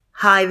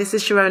Hi, this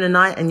is Sharona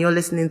Knight, and you're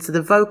listening to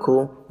The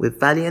Vocal with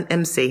Valiant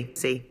MC.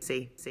 I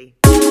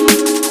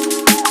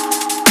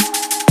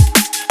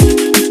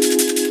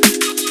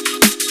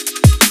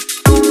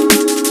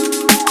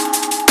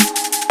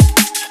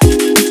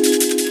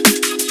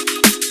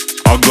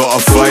got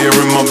a fire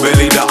in my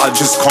belly that I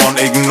just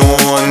can't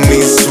ignore, and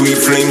these sweet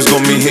flames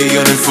got me here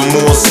yearning for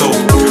more. So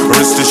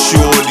rest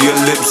assured, your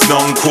lips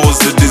done cause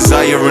the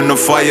desire, and the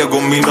fire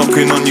got me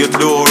knocking on your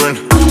door. And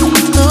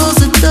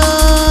close the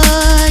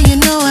door, you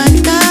know I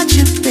got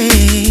you,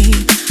 babe.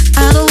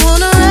 I don't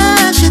wanna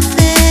rush a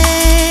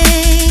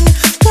thing.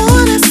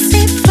 Wanna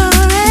see for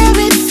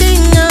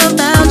everything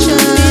about you.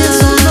 It's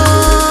so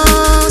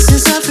long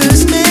since I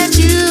first met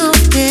you,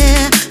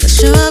 yeah. Not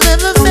sure I've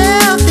ever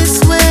felt this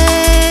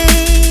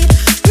way.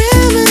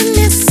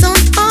 Reminisce on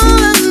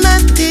all of my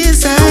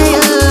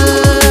desires.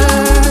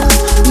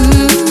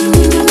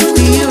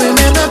 Do you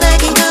remember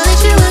back in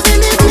college you was in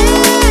the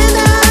bed? I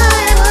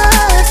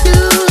was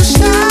too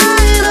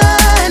shy,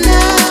 but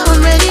now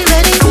I'm ready.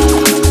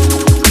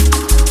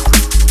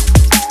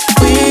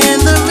 When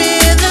the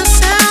rhythm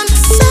sounds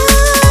so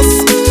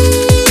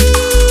sweet,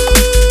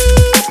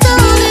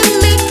 don't it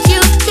make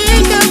you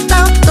think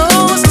about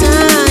those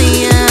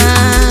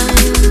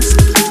times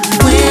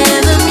when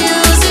the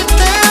music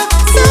felt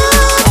so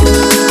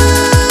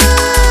good?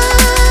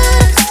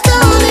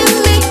 Don't it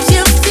make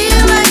you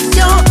feel like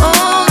you're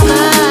on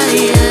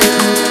fire?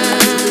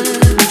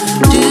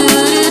 Do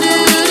do do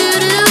do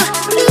do.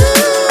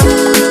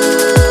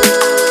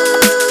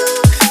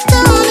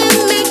 Don't it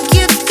make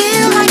you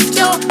feel like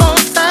you're on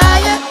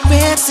fire?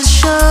 Rest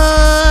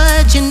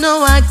assured, you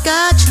know I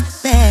got your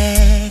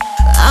back.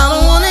 I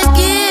don't wanna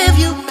give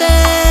you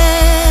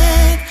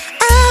back.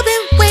 I've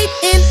been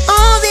waiting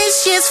all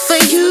these years for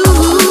you.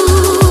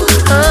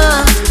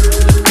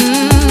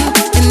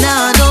 And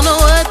now I don't know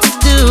what to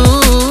do.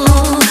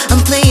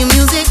 I'm playing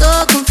music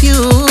all confused.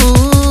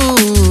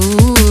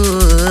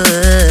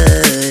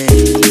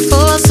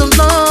 For so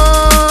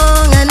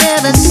long, I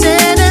never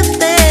said a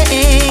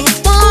thing.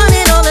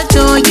 Wanted all the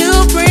joy you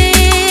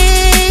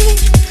bring.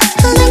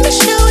 Let me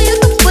show you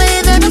the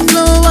way that I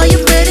flow. Are you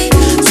ready?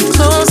 So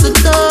close the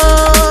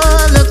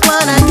door. Look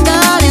what I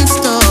got in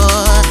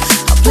store.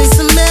 I'll play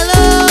some melodies.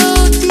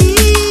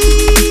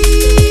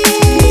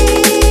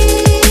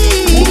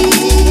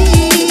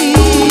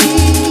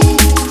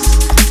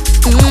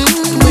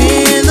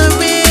 When the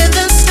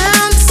rhythm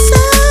sounds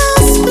so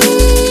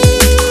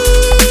sweet,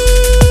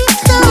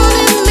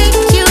 don't it make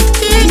you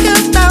think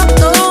about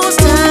those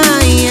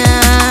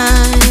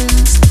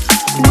times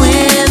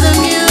when the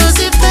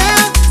music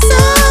felt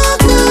so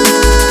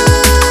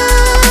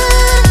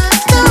good?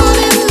 Don't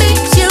it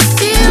make you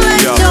feel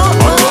like yeah, you're I got a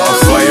on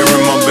fire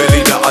in my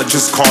belly that I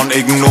just can't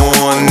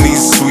ignore, and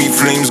these sweet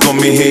flames got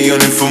me here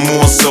yearning for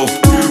more. So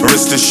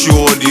rest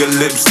assured, your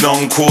lips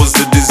done cause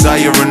the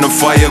desire, and the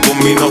fire got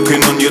me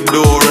knocking on your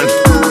door. And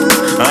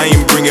I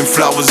ain't bringing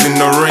flowers in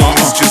the rain,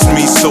 it's just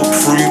me soaked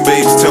through,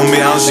 babes. Tell me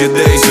how's your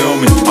day? Tell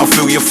me, I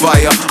feel your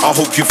fire, I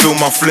hope you feel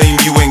my flame.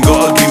 You ain't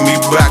gotta give me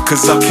back,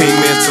 cause I came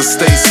here to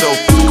stay. So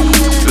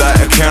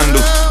light a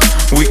candle,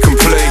 we can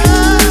play.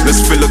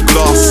 Let's fill a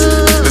glass,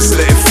 let's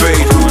let it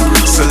fade.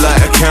 So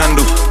light a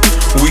candle,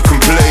 we can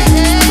play.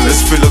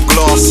 Let's fill a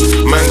glass,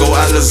 mango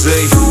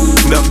alizé.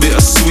 That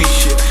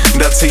bittersweet,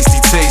 that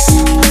tasty taste.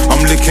 I'm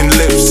licking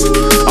lips,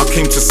 I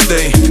came to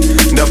stay.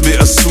 That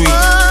bittersweet,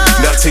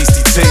 that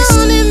tasty taste.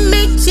 Don't it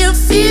make you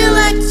feel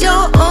like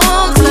you're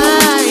on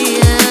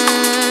fire?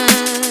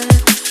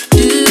 Do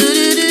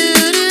do do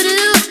do do do.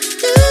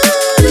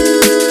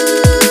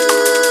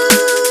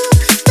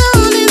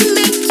 Don't it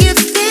make you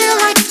feel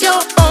like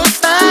you're on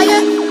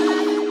fire?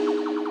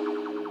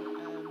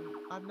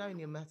 I've known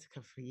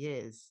Yomatica for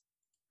years,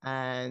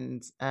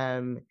 and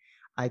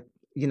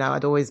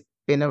I'd always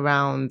been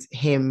around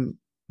him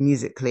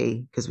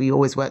musically because we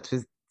always worked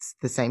with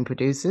the same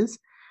producers.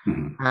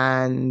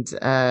 And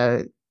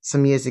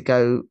some years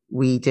ago,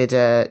 we did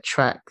a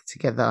track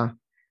together,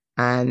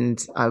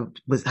 and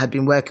had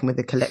been working with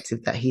the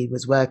collective that he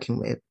was working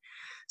with.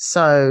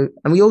 So,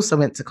 and we also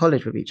went to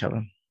college with each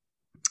other.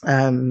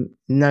 Known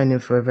him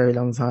for a very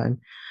long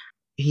time.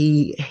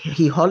 He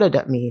hollered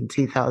at me in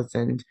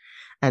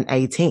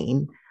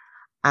 2018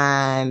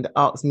 and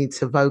asked me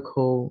to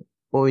vocal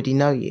Already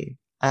Know You.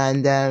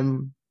 And I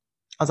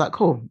was like,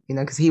 cool,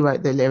 because he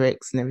wrote the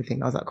lyrics and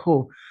everything. I was like,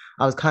 cool.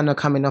 I was kind of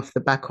coming off the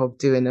back of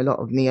doing a lot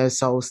of neo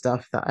soul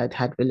stuff that I'd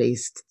had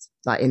released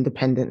like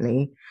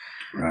independently.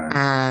 Right.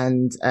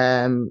 And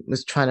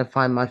was trying to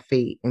find my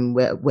feet in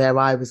where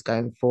I was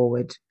going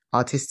forward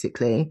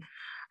artistically.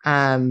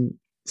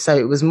 So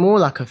it was more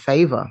like a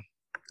favor,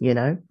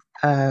 and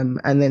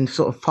then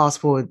sort of fast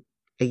forward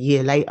a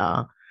year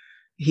later,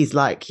 he's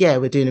like, yeah,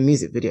 we're doing a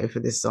music video for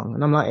this song.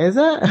 And I'm like, is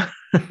it?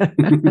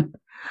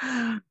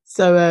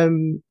 So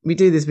we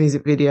do this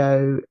music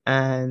video,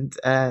 and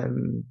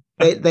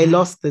they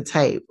lost the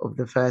tape of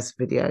the first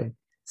video.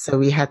 So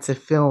we had to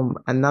film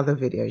another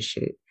video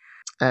shoot.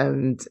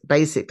 And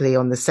basically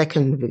on the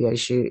second video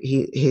shoot,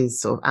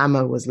 his sort of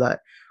ammo was like,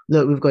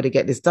 look, we've got to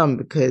get this done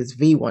because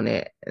V won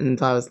it.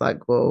 And I was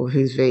like, well,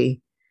 who's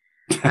V?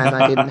 And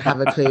I didn't have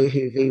a clue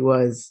who V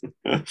was,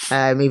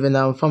 even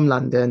though I'm from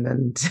London,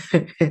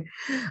 and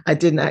I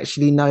didn't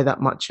actually know that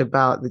much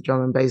about the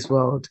drum and bass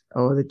world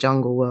or the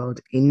jungle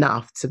world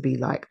enough to be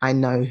like, I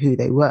know who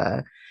they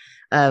were.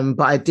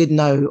 But I did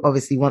know,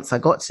 obviously, once I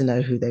got to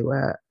know who they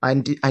were, I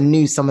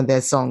knew some of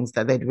their songs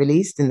that they'd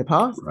released in the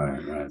past.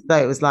 Right, right.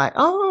 So it was like,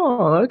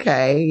 oh,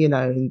 okay, you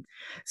know.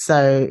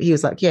 So he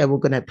was like, yeah, we're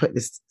going to put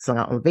this song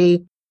out on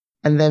V.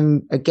 And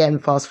then again,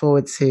 fast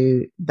forward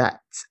to that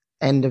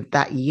end of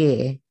that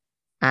year,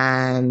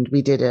 and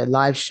we did a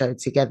live show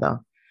together.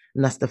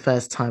 And that's the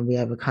first time we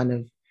ever kind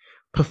of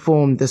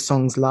performed the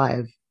songs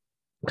live.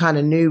 Kind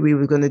of knew we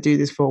were going to do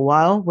this for a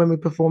while when we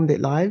performed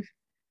it live.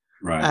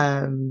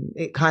 Right.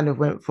 It kind of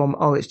went from,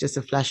 oh, it's just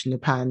a flash in the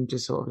pan,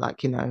 just sort of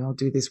like, you know, I'll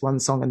do this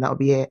one song and that'll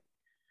be it,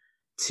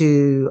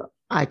 to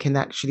I can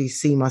actually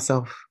see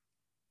myself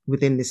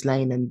within this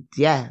lane. And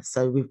yeah,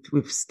 so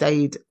we've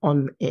stayed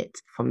on it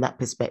from that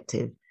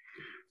perspective,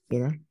 you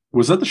know.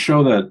 Was that the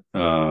show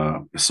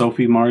that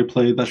Sophie Mari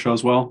played that show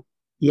as well?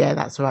 Yeah,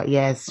 that's right.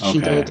 Yes, she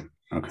Okay. did.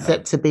 Okay.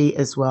 Septabeat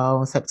as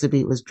well.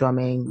 Septabeat was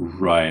drumming.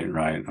 Right,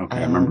 right. Okay.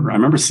 I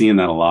remember seeing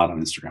that a lot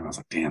on Instagram. I was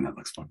like, damn, that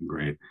looks fucking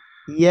great.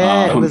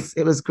 Yeah,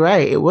 it was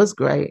great. It was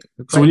great.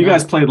 So when you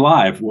guys played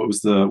live, what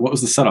was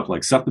the setup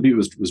like? Septabeat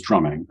was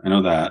drumming. I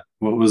know that.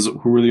 Who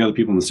were the other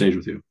people on the stage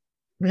with you?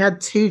 We had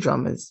two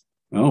drummers.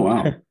 Oh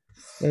wow.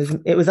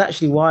 It was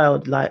actually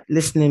wild. Like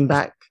listening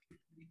back,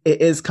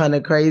 it is kind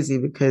of crazy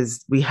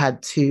because we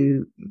had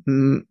 2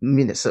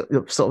 minutes sort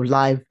of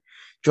live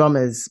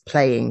drummers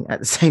playing at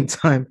the same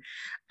time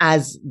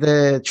as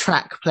the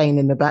track playing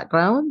in the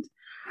background.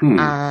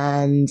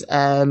 And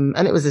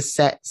it was a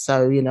set,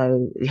 so you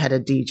know we had a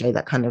DJ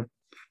that kind of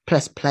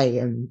press play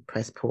and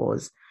press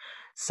pause,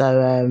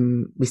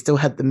 so we still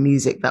had the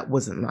music that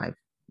wasn't live,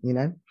 you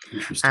know.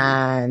 Interesting.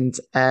 And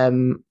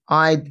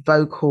I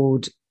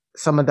vocaled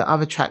some of the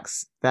other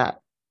tracks that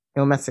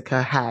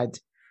Illmassacre had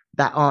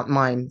that aren't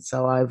mine,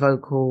 so I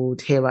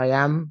vocaled Here I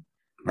Am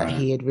that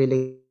he had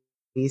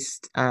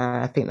released.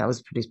 I think that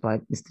was produced by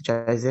Mr.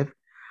 Joseph.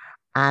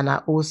 And I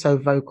also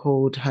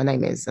vocaled Her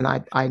Name Is, and I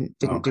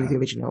didn't do the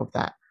original of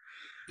that.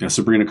 Yeah,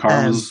 Sabrina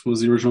Carr was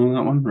the original in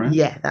that one, right?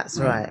 Yeah, that's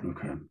right.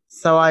 Okay.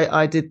 So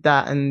I did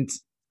that, and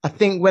I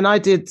think when I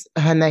did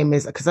Her Name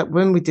Is, because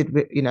when we did,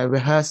 you know,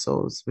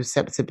 rehearsals with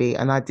Septabeat,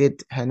 and I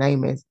did Her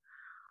Name Is,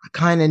 I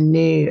kind of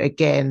knew,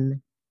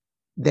 again,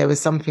 there was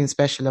something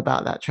special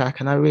about that track,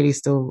 and I really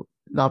still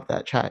love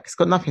that track. It's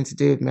got nothing to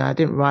do with me. I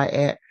didn't write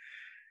it.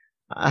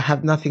 I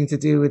have nothing to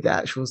do with the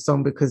actual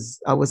song because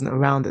I wasn't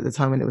around at the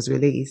time when it was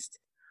released.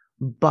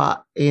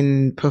 But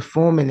in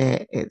performing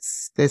it,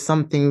 there's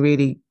something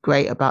really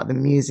great about the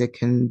music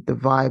and the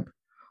vibe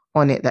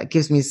on it that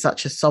gives me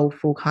such a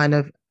soulful kind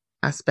of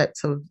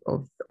aspect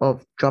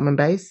of drum and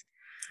bass.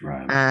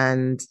 Right.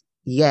 And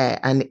yeah,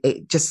 and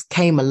it just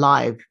came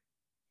alive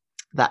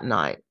that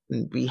night.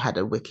 And we had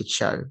a wicked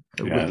show.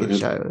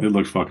 It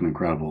looked fucking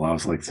incredible. I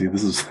was like, see,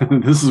 this is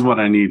this is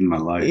what I need in my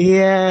life.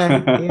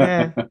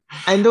 Yeah.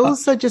 And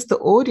also just the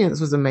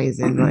audience was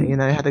amazing. Like, you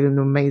know, had an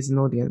amazing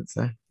audience.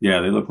 So. Yeah,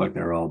 they looked like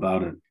they were all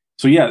about it.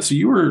 So yeah, so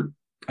you were,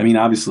 I mean,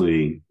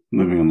 obviously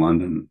living in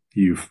London,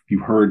 you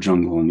heard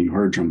jungle and you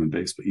heard drum and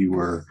bass, but you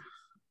were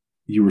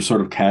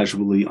sort of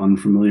casually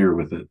unfamiliar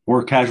with it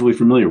or casually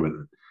familiar with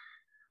it.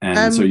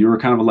 And so you were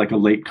kind of like a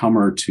late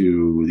comer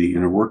to the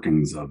inner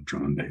workings of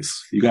drum and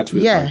bass. You got to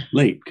it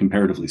late,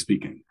 comparatively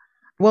speaking.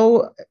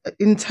 Well,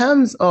 in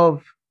terms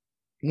of,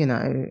 you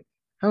know,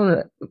 I don't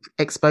want to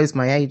expose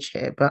my age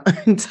here, but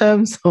in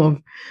terms of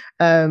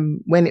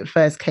when it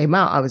first came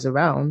out, I was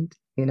around,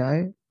 you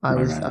know, I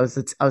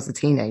was a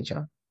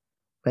teenager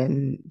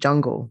when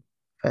Jungle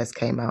first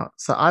came out.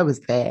 So I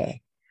was there,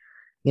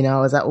 you know,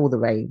 I was at all the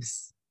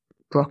raves,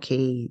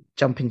 Brocky,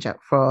 Jumping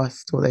Jack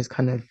Frost, all those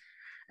kind of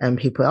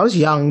people. I was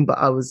young, but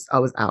I was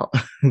out.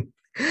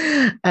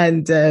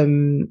 and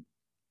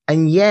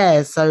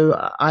yeah,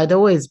 so I'd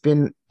always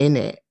been in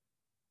it,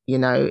 you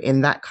know,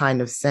 in that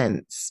kind of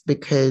sense,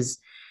 because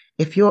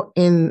if you're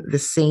in the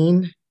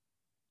scene,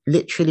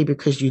 literally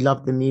because you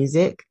love the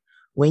music,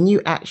 when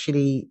you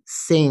actually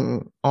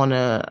sing on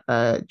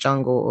a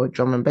jungle or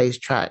drum and bass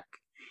track,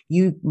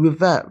 you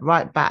revert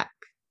right back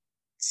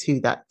to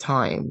that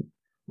time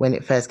when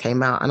it first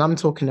came out. And I'm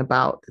talking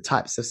about the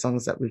types of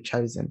songs that we've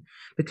chosen,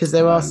 because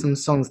there are some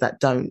songs that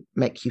don't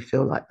make you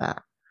feel like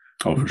that.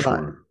 Oh, for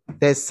sure.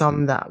 There's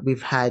some that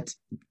we've had,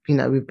 you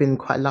know, we've been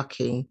quite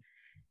lucky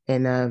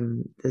in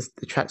the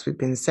tracks we've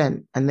been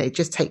sent, and they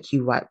just take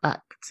you right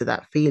back to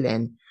that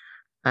feeling.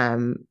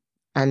 And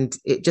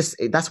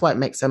that's why it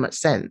makes so much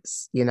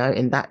sense, you know,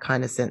 in that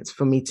kind of sense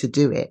for me to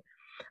do it.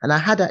 And I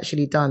had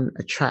actually done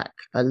a track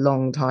a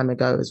long time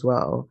ago as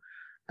well.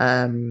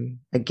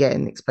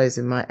 Again,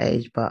 exposing my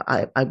age, but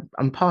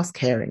I'm past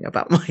caring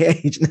about my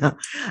age now,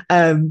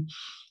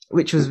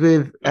 which was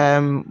with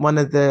one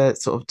of the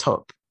sort of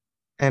top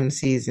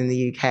MCs in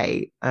the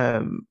UK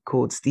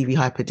called Stevie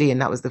Hyper D,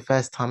 and that was the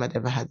first time I'd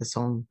ever had the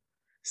song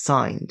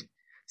signed.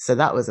 So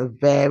that was a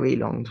very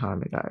long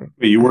time ago.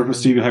 Wait, you worked with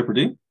Stevie Hyper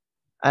D?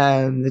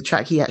 The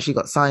track he actually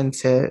got signed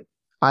to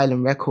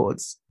Island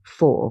Records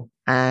for,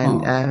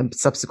 and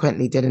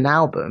subsequently did an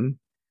album.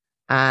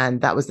 And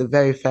that was the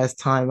very first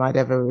time I'd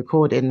ever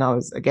recorded. And I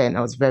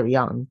was very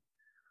young.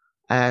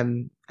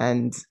 And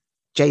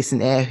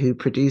Jason Eyre, who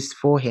produced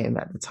for him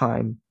at the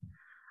time,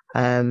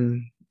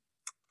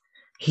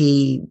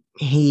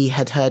 he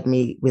had heard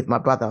me with my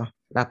brother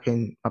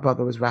rapping. My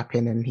brother was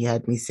rapping and he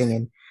heard me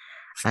singing.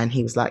 And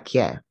he was like,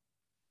 yeah,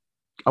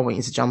 I want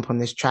you to jump on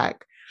this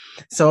track.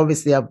 So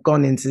obviously I've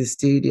gone into the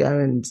studio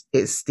and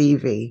it's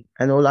Stevie.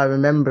 And all I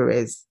remember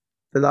is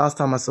the last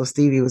time I saw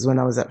Stevie was when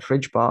I was at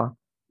Fridge Bar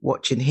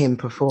watching him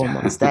perform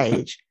on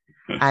stage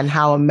and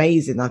how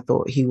amazing I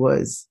thought he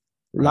was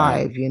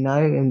live, you know,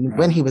 and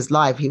when he was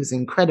live, he was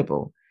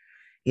incredible,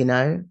 you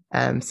know?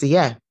 So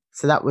yeah,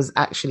 so that was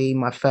actually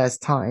my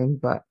first time,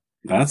 but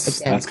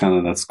that's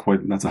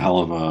a hell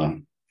of a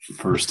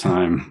first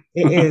time.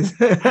 It is.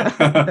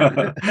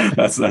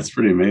 That's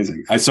pretty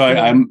amazing.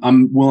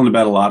 I'm willing to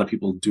bet a lot of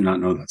people do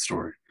not know that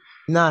story.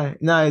 No,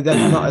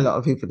 there's not a lot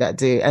of people that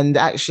do. And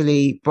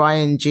actually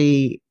Brian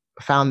G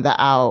found that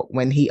out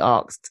when he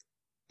asked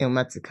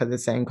Illmatica the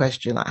same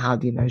question, like, how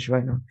do you know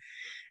Sharona?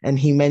 And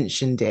he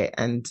mentioned it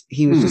and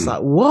he was just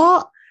like,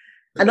 what?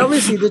 And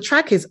obviously the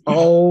track is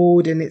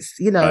old and it's,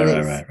 you know,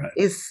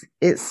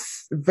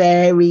 it's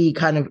very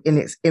kind of in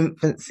its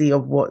infancy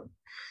of what,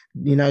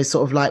 you know,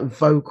 sort of like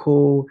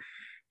vocal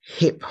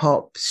hip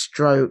hop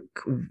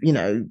stroke, you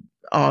know,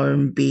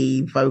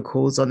 R&B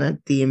vocals on a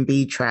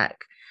D&B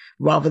track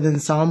rather than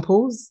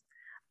samples.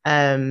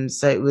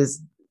 So it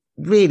was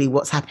really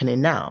what's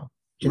happening now.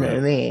 Do you know what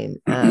I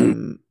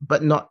mean?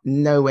 But not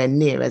nowhere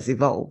near as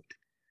evolved.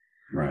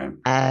 Right.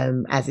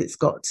 As it's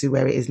got to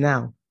where it is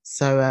now.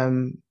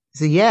 So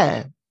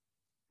yeah,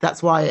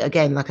 that's why,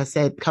 again, like I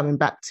said, coming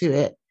back to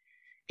it,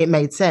 it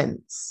made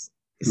sense.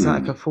 It's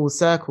like a full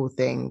circle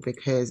thing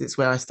because it's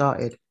where I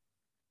started.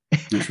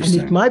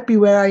 Interesting. And it might be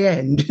where I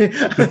end. I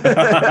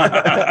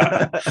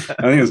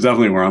think it's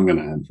definitely where I'm going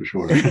to end for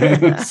sure.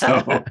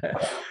 So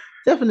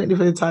definitely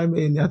for the time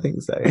being, I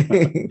think so.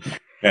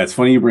 Yeah, it's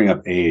funny you bring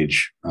up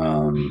age.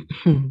 I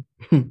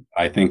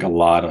think there's a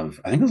lot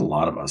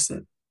of us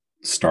that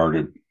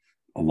started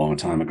a long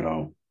time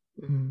ago,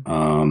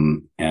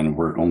 and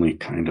we're only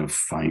kind of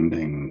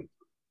finding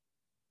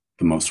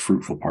the most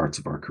fruitful parts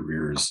of our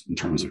careers in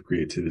terms of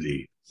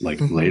creativity,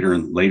 like later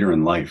in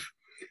life.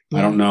 Yeah.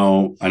 I don't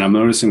know, and I'm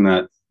noticing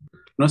that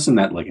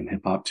like in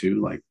hip hop too.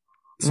 Like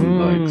some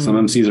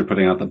MCs are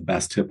putting out the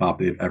best hip hop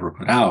they've ever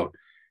put out.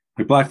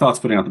 Like Black Thought's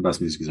putting out the best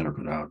music he's ever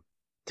put out.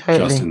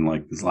 Totally. Just in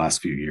like these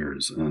last few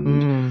years,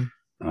 and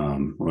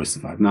Royce the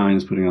 5'9"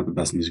 is putting out the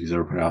best music he's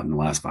ever put out in the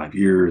last 5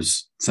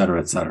 years, et cetera,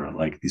 et cetera.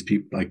 Like these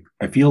people, like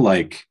I feel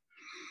like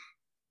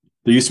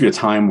there used to be a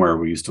time where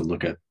we used to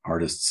look at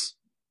artists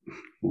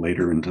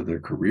later into their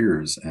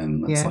careers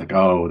and it's like,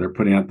 oh, they're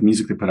putting out the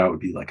music they put out would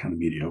be like kind of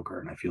mediocre.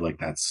 And I feel like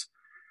that's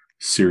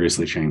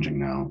seriously changing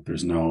now. I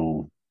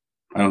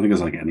don't think there's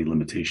like any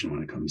limitation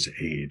when it comes to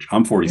age.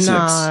 I'm 46.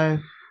 No,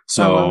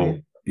 so,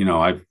 you know,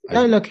 I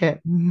don't look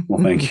it.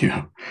 Well, thank you.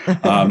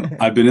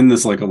 I've been in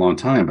this like a long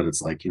time, but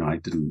it's like, you know, I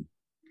didn't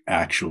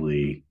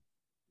actually,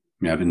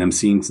 I've been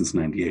emceeing since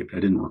 98, but I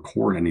didn't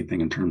record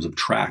anything in terms of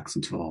tracks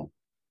until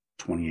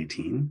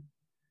 2018.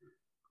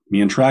 Me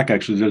and Track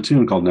actually did a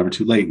tune called Never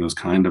Too Late, and it was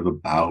kind of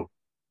about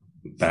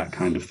that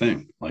kind of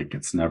thing. Like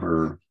it's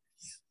never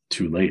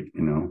too late,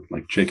 you know,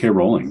 like J.K.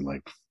 Rowling,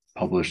 like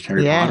published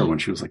Harry Potter when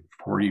she was like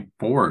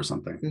 44 or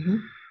something.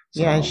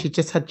 So, yeah, and she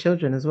just had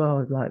children as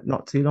well, like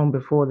not too long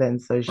before then.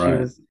 So she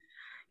was,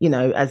 you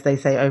know, as they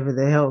say, over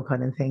the hill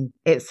kind of thing.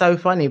 It's so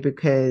funny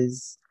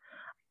because,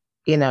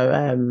 you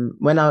know,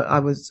 when I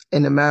was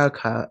in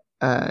America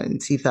in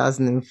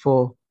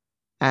 2004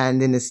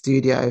 and in the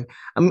studio,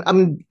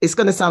 it's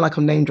going to sound like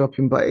I'm name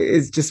dropping, but it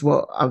is just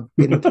what I've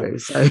been through.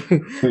 So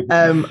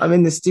I'm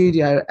in the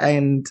studio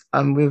and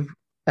I'm with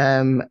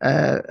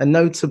a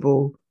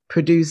notable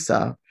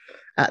producer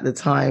at the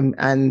time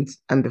and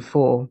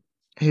before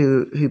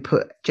who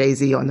put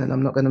Jay-Z on, and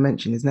I'm not going to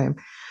mention his name.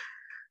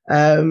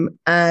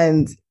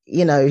 And,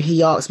 you know,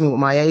 he asked me what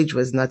my age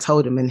was and I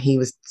told him, and he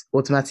was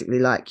automatically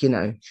like, you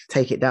know,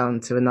 take it down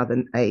to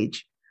another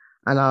age.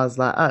 And I was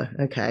like, oh,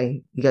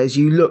 okay. He goes,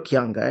 you look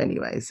younger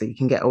anyway, so you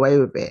can get away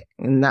with it.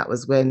 And that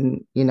was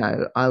when, you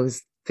know, I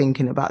was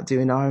thinking about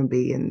doing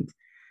R&B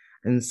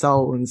and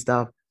soul and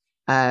stuff.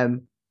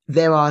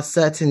 There are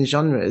certain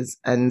genres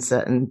and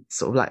certain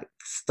sort of like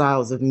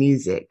styles of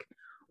music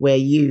where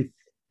youth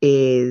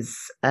is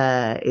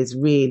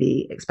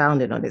really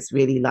expounded on. It's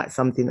really like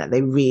something that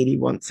they really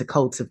want to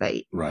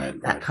cultivate. Right.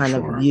 That kind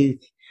of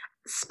youth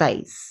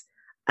space.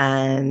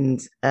 And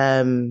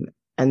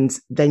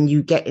then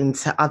you get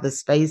into other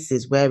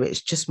spaces where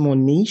it's just more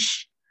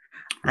niche,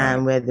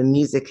 and where the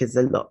music is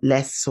a lot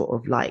less sort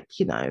of like,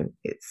 you know,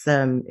 it's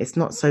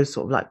not so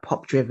sort of like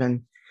pop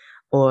driven,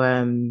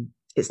 or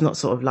it's not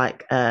sort of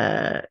like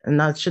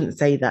and I shouldn't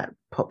say that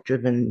pop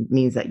driven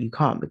means that you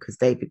can't, because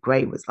David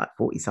Gray was like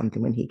 40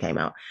 something when he came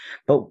out.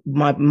 But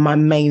my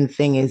main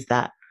thing is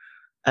that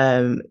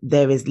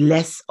There is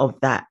less of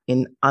that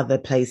in other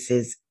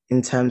places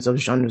in terms of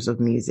genres of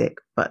music,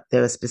 but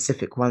there are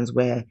specific ones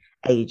where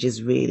age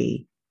is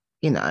really,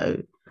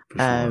 kind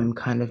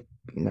of,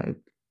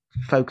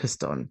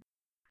 focused on.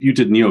 You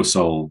did neo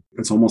soul.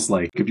 It's almost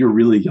like if you're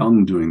really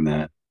young doing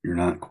that, you're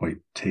not quite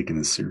taken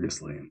as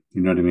seriously.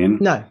 You know what I mean?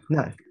 No,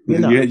 you're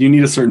not. You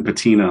need a certain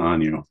patina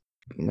on you.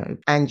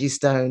 Angie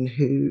Stone,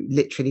 who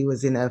literally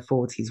was in her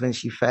 40s when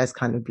she first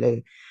kind of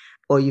blew,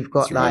 or you've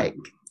got like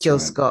Jill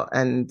Scott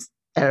and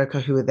Erica,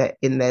 who were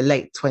in their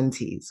late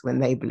 20s when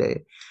they blew.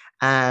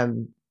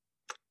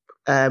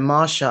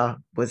 Marsha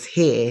was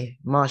here.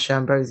 Marsha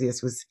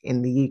Ambrosius was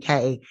in the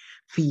UK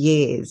for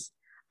years,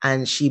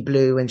 and she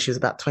blew when she was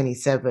about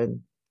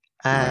 27.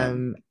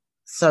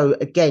 So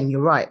again,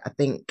 you're right. I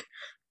think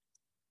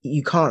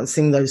you can't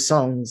sing those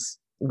songs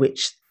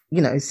which,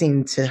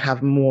 seem to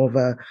have more of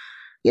a,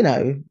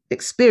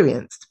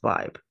 experienced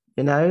vibe.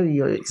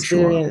 You're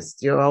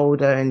experienced, you're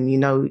older, and you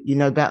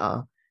know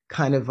better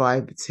kind of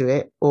vibe to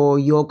it. Or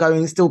you're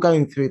still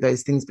going through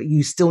those things, but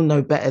you still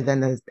know better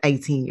than an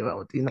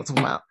 18-year-old. You're not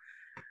talking about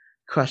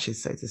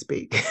crushes, so to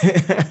speak.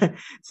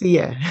 So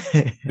yeah.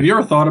 Have you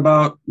ever thought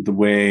about the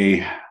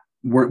way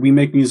we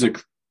make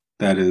music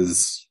that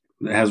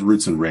has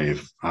roots in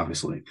rave,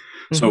 obviously?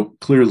 Mm-hmm. So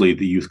clearly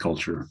the youth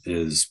culture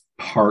is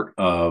part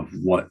of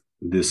what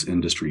this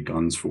industry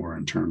guns for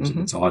in terms of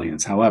its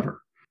audience.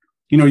 However,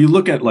 you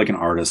look at like an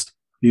artist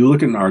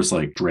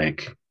like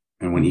Drake,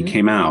 and when he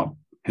came out,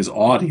 his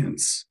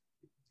audience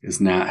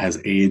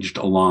has aged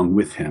along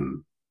with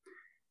him.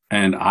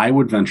 And I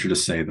would venture to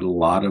say that a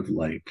lot of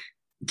like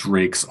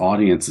Drake's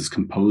audience is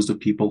composed of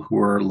people who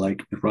are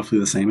like roughly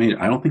the same age.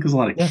 I don't think there's a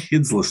lot of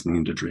kids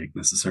listening to Drake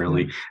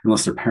necessarily,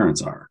 unless their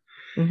parents are.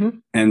 Mm-hmm.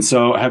 And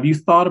so have you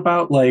thought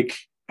about like,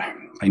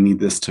 I need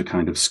this to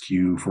kind of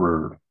skew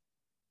for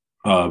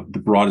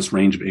the broadest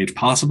range of age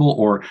possible?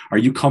 Or are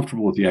you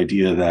comfortable with the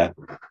idea that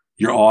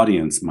your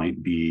audience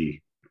might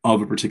be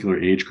of a particular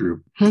age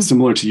group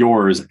similar to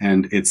yours,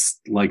 and it's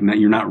like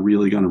you're not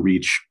really going to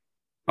reach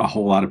a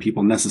whole lot of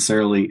people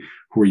necessarily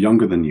who are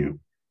younger than you?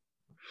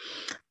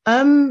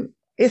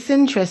 It's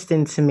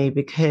interesting to me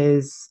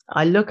because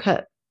I look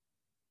at,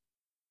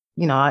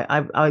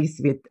 I used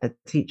to be a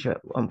teacher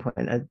at one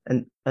point,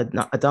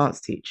 a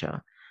dance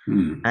teacher,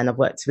 and I've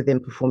worked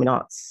within performing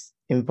arts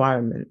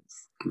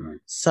environments. Right.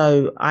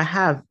 So I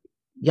have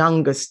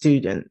younger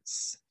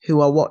students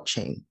who are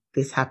watching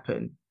this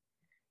happen.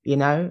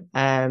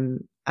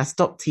 I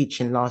stopped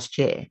teaching last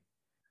year.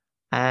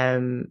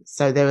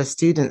 So there are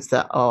students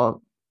that are,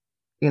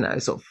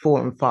 sort of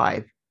 4 and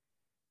 5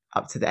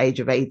 up to the age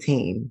of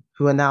 18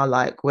 who are now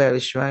like, where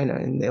is Sharona?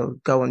 And they'll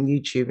go on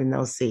YouTube and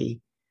they'll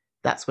see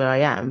that's where I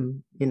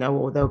am,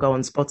 or they'll go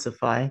on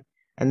Spotify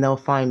and they'll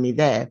find me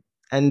there.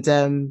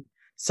 And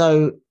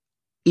so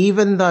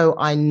even though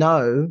I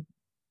know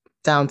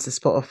down to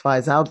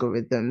Spotify's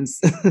algorithms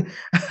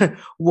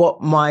what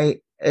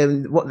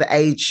the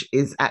age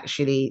is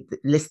actually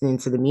listening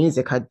to the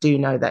music, I do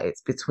know that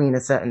it's between a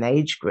certain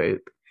age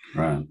group.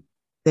 Right.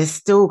 There's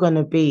still going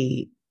to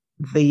be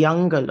the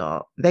younger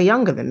lot. They're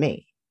younger than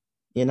me,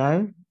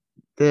 the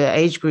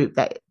age group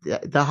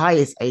the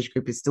highest age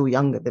group is still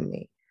younger than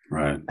me.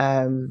 Right.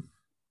 And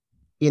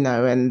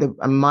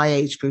my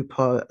age group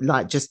are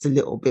like just a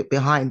little bit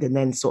behind, and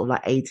then sort of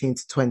like 18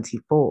 to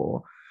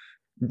 24,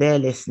 they're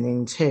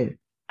listening too.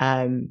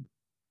 And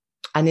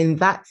in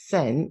that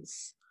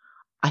sense,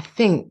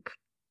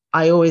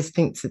 I always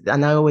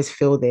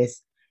feel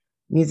this: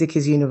 music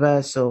is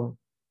universal.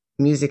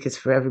 Music is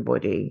for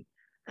everybody.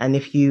 And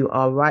if you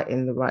are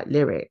writing the right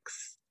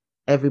lyrics,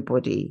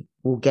 everybody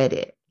will get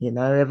it.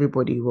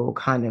 Everybody will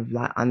kind of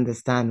like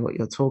understand what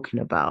you're talking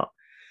about.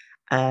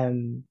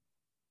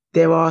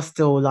 There are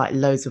still like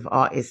loads of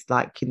artists,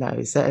 like,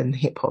 certain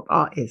hip hop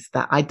artists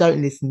that I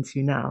don't listen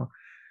to now.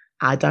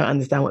 I don't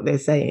understand what they're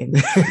saying.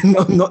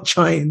 I'm not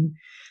trying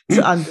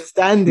to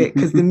understand it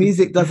because the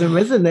music doesn't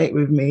resonate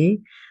with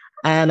me.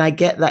 And I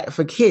get that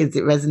for kids,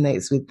 it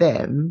resonates with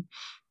them.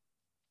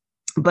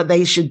 But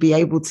they should be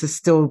able to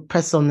still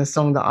press on the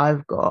song that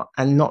I've got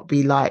and not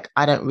be like,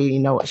 I don't really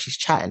know what she's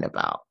chatting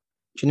about.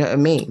 Do you know what I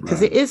mean?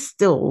 Because It is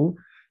still,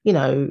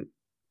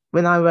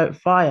 when I wrote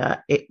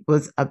Fire, it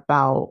was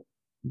about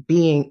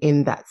being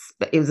in that,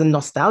 it was a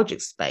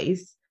nostalgic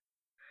space,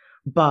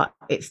 but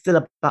it's still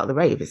about the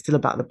rave. It's still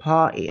about the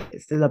party.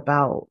 It's still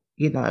about,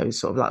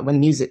 sort of like when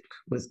music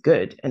was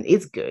good and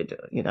is good,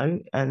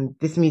 and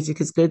this music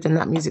is good and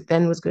that music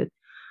then was good.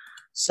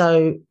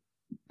 So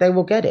they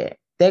will get it.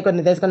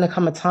 There's going to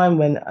come a time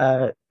when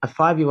a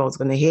 5-year-old's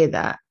going to hear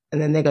that,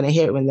 and then they're going to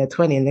hear it when they're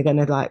 20, and they're going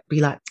to be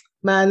like,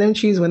 man, them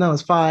tunes when I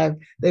was 5,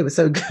 they were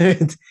so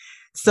good.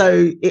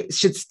 So it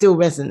should still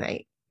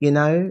resonate,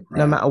 no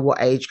matter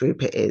what age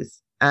group it is.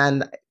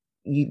 And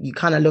you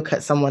kind of look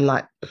at someone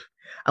like,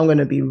 I'm going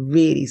to be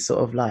really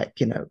sort of like,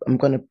 I'm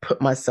going to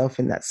put myself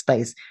in that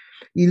space.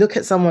 You look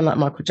at someone like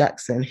Michael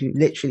Jackson, who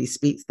literally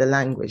speaks the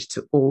language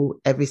to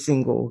every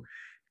single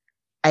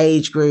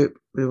age group,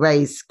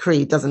 race,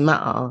 creed, doesn't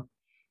matter.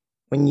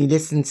 When you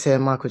listen to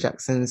Michael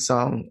Jackson's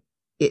song,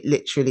 it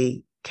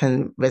literally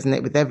can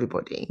resonate with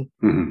everybody.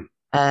 Mhm.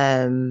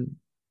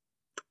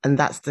 And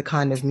that's the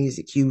kind of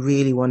music you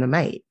really want to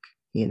make,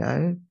 you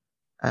know.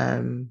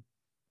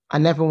 I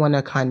never want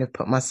to kind of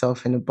put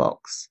myself in a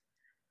box,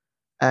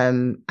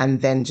 and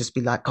then just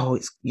be like, oh,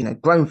 it's, you know,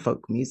 grown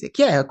folk music.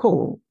 Yeah,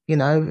 cool. You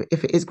know,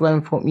 if it is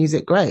grown folk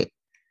music, great.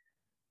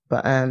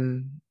 But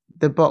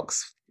the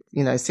box,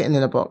 you know, sitting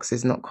in a box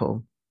is not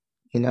cool,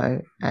 you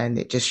know, and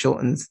it just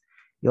shortens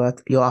your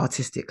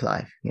artistic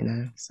life, you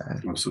know. So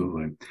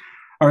Absolutely.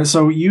 All right.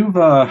 So you've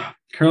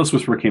Careless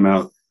Whisper came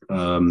out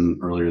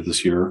earlier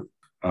this year.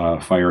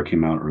 Fire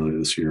came out earlier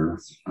this year.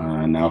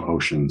 Now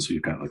Ocean. So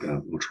you've got like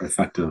a little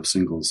trifecta of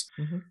singles.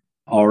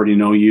 Already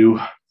Know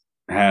You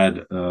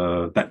had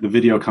that the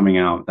video coming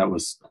out. That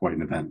was quite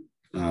an event.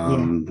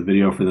 The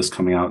video for this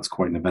coming out is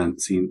quite an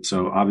event.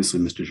 So obviously,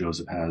 Mr.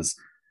 Joseph has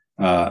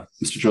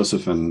Mr.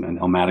 Joseph and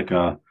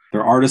Elmatica.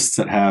 They're artists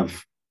that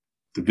have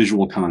the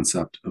visual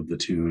concept of the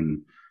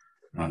tune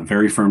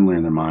very firmly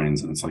in their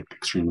minds, and it's like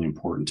extremely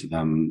important to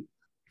them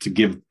to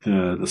give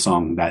the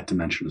song that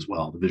dimension as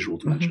well, the visual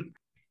dimension.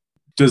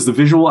 Does the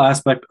visual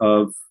aspect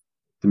of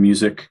the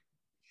music,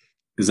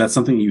 is that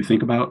something you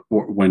think about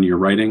or when you're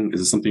writing?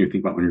 Is it something you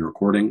think about when you're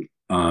recording?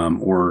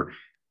 Or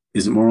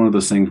is it more one of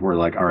those things where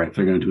like, all right, if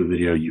they're going to do a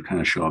video, you kind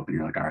of show up and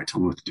you're like, all right,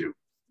 tell me what to do?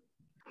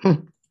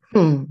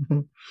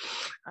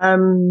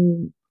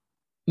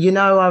 You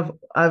know,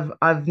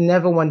 I've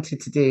never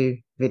wanted to do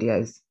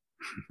videos,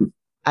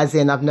 as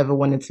in I've never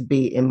wanted to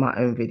be in my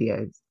own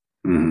videos.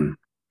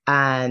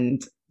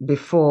 And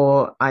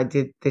before I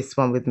did this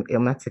one with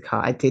Elmatica,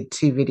 I did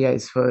 2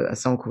 videos for a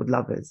song called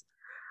Lovers.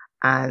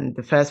 And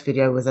the first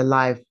video was a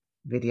live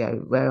video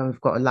where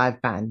I've got a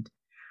live band.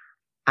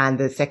 And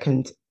the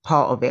second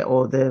part of it,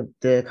 or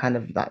the kind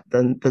of like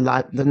the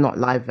live, the not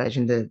live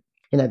version, the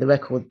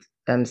record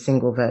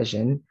single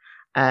version,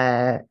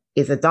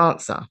 is a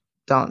dancer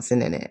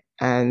dancing in it.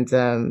 And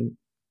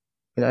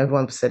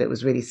everyone said it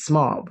was really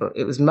smart, but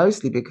it was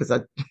mostly because I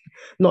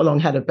not long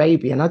had a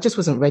baby and I just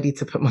wasn't ready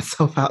to put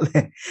myself out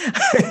there,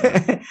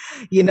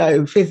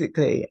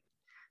 physically.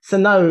 So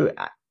no,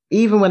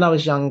 even when I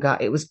was younger,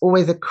 it was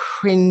always a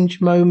cringe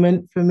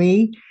moment for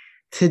me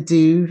to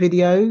do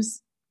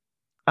videos.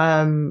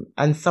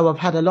 And so I've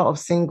had a lot of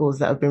singles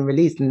that have been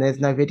released and there's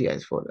no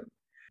videos for them.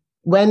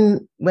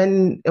 When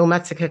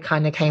Elmatica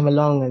kind of came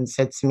along and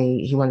said to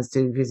me he wanted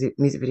to do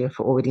music video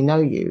for Already Know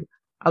You,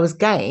 I was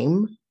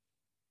game.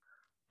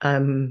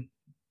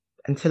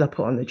 Until I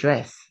put on the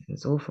dress. It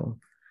was awful.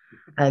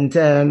 And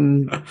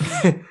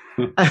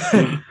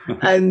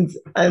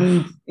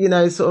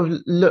and sort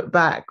of look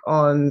back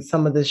on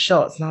some of the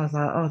shots and I was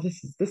like, oh,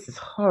 this is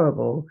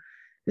horrible.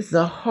 This is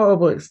a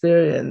horrible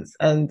experience.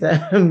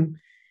 And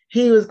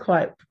he was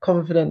quite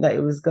confident that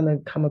it was going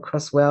to come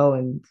across well,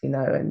 and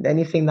and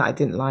anything that I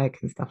didn't like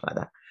and stuff like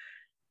that.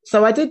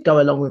 So I did go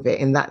along with it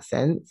in that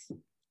sense.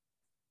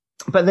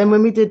 But then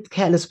when we did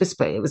Careless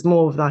Whisper, it was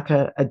more of like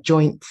a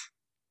joint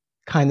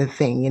kind of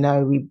thing.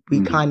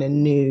 We kind of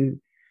knew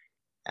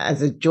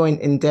as a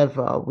joint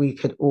endeavor, we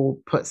could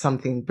all bring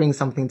something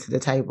to the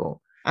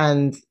table.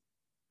 And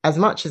as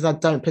much as I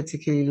don't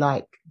particularly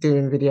like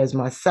doing videos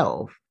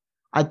myself,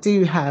 I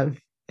do have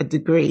a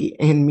degree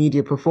in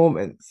media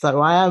performance.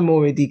 So I am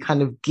already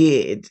kind of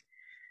geared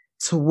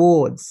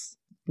towards,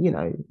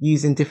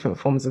 using different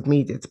forms of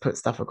media to put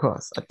stuff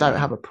across. I don't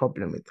have a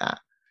problem with that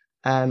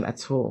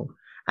at all.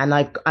 And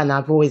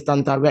I've always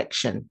done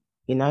direction,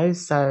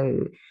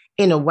 so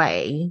in a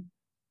way,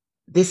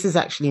 this is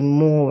actually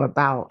more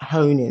about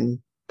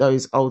honing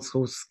those old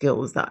school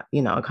skills that,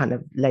 I kind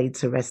of laid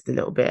to rest a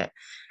little bit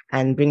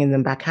and bringing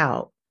them back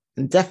out.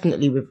 And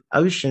definitely with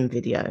Ocean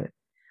video,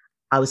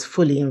 I was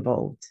fully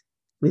involved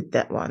with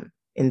that one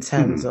in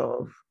terms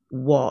of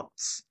what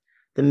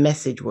the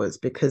message was,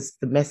 because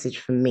the message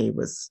for me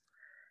was,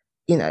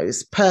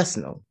 it's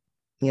personal,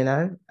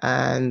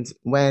 and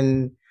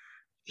when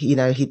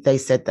they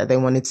said that they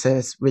wanted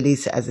to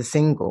release it as a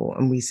single,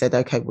 and we said,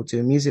 okay, we'll do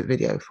a music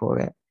video for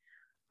it.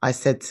 I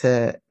said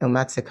to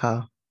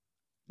Elmatica,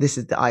 this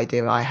is the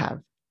idea I have.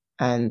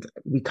 And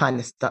we kind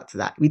of stuck to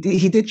that.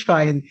 He did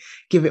try and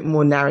give it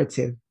more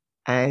narrative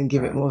and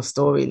give it more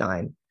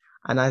storyline.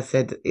 And I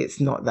said, it's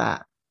not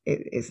that.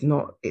 It's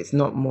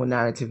not more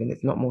narrative and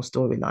it's not more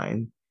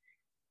storyline.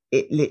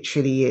 It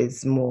literally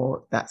is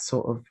more that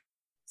sort of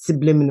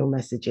subliminal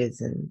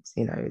messages, and,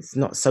 it's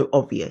not so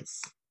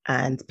obvious.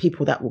 And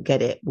people that will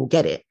get it will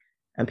get it.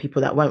 And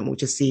people that won't will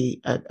just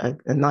see a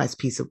nice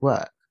piece of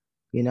work,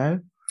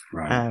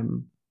 Right.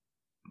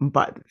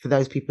 But for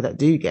those people that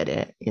do get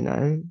it,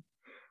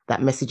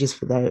 that message is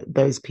for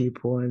those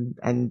people,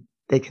 and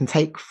they can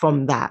take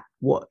from that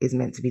what is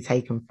meant to be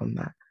taken from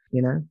that,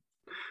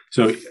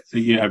 So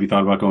yeah, have you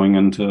thought about going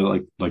into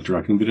like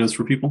directing videos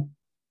for people?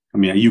 I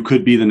mean, you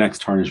could be the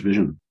next Tarnished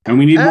Vision, and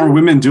we need more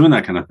women doing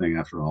that kind of thing.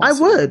 After all, I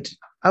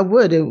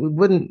would. It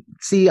wouldn't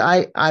see.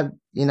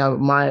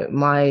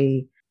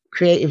 My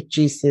creative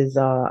juices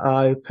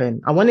are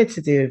open. I wanted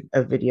to do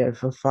a video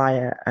for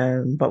Fire,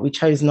 but we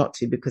chose not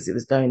to because it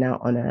was going out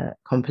on a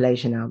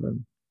compilation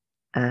album.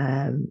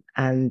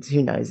 And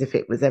who knows if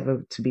it was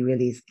ever to be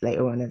released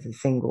later on as a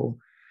single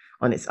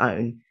on its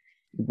own,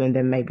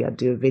 then maybe I'd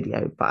do a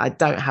video. But I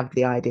don't have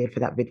the idea for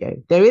that video.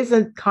 There is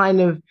a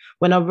kind of,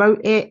 when I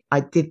wrote it,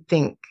 I did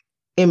think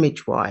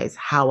image-wise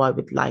how I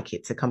would like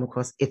it to come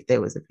across if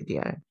there was a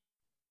video.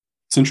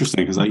 It's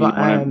interesting because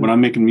when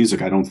I'm making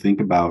music, I don't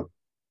think about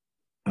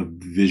a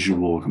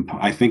visual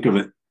component. I think of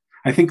it,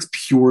 I think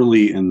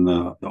purely in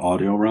the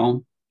audio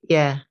realm.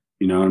 Yeah.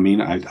 You know what I mean?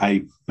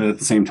 But at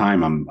the same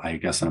time, I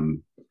guess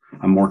I'm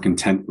more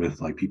content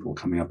with like people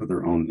coming up with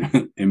their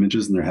own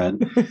images in their head.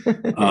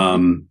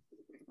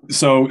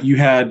 So you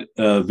had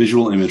a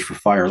visual image for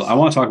Fire. I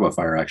want to talk about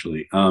Fire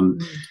actually. Bring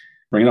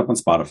it up on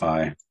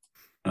Spotify.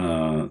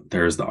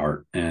 There's the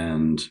art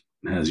and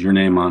has your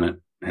name on it,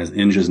 has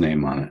Inja's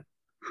name on it.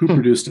 Who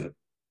produced it?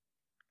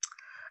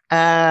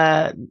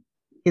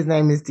 His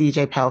name is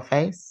DJ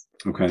Paleface.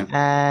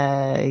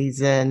 Okay.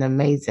 He's an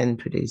amazing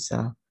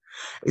producer.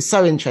 It's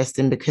so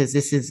interesting because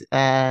this is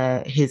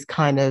his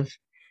kind of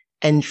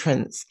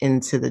entrance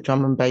into the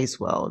drum and bass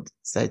world,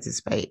 so to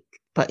speak.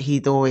 But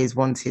he'd always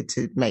wanted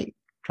to make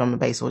drum and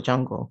bass or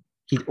jungle.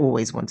 He'd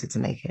always wanted to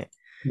make it.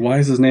 Why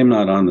is his name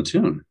not on the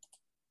tune?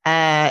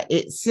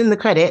 It's in the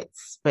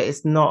credits, but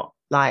it's not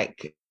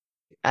like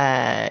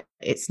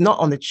it's not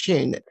on the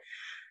tune.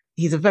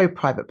 He's a very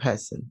private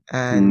person,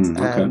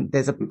 and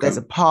there's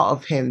a part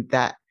of him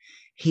that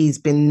he's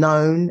been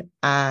known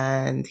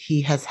and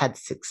he has had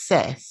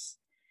success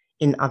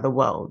in other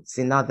worlds,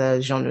 in other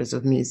genres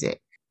of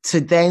music. To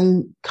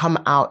then come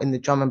out in the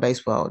drum and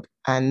bass world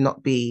and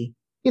not be,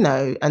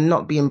 and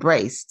not be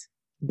embraced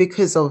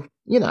because of,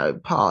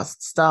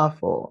 past stuff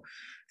or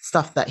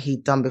stuff that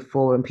he'd done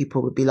before, and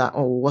people would be like,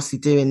 oh, what's he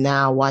doing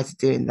now? Why is he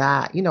doing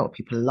that? You know what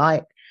people are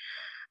like.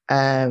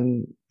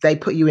 They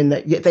put you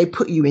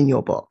in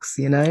your box,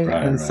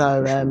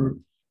 So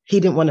he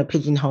didn't want to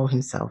pigeonhole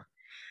himself.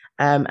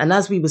 And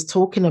as we was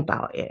talking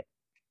about it,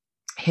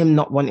 him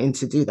not wanting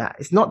to do that,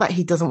 it's not that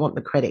he doesn't want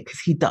the credit, because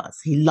he does.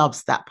 He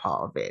loves that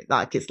part of it.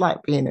 Like, it's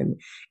like being an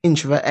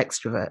introvert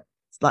extrovert.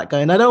 It's like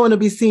going, I don't want to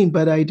be seen,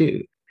 but I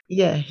do.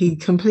 Yeah, he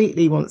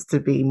completely wants to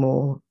be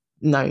more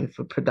known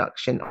for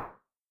production,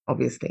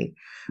 obviously,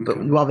 but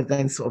rather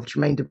than sort of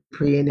Jermaine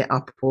Dupri in it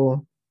up,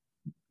 or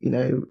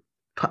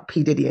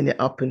P. Diddy in it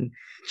up and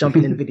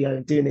jumping in the video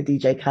and doing a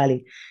DJ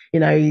Khaled.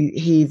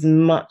 He's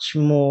much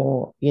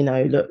more,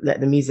 look, let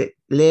the music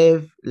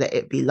live, let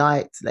it be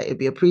liked, let it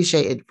be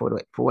appreciated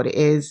for what it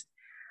is,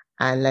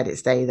 and let it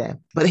stay there.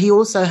 But he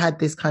also had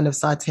this kind of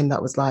side to him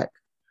that was like,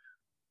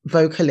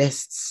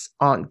 vocalists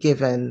aren't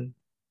given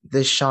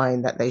the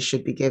shine that they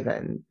should be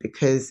given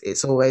because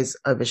it's always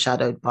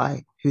overshadowed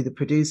by who the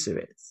producer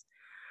is.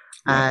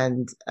 Yeah.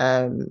 And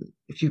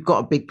if you've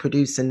got a big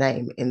producer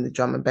name in the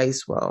drum and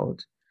bass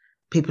world,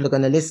 people are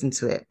going to listen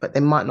to it, but they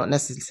might not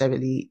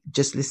necessarily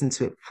just listen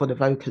to it for the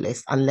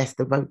vocalist, unless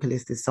the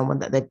vocalist is someone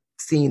that they've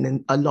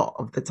seen a lot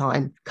of the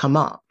time come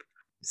up.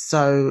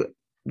 So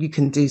you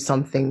can do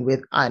something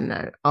with, I don't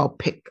know, I'll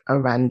pick a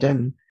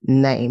random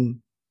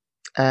name,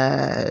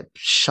 Shy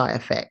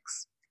FX,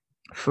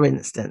 for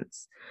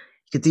instance.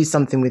 You could do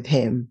something with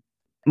him.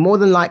 More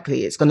than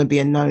likely, it's going to be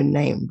a known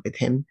name with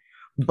him,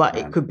 but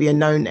it could be a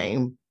no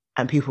name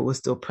and people will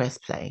still press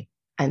play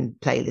and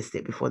playlist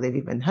it before they've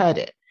even heard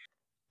it.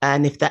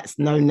 And if that's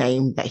no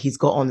name that he's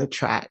got on the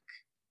track,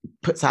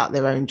 puts out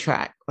their own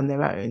track on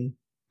their own,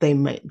 they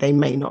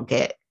may not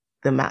get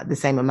the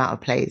same amount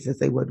of plays as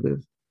they would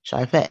with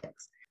Shy FX.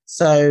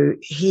 So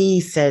he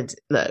said,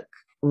 look,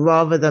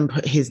 rather than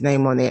put his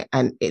name on it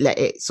and let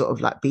it sort of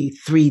like be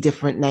 3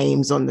 different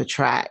names on the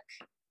track,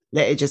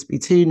 let it just be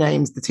 2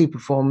 names, the 2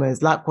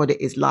 performers, like what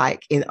it is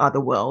like in other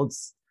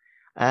worlds,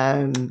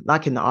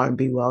 like in the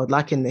R&B world,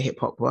 like in the hip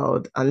hop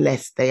world,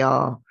 unless they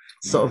are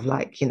sort of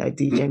like,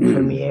 DJ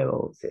Premier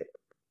or,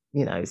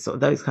 sort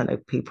of those kind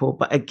of people.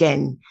 But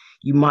again,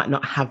 you might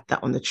not have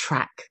that on the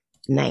track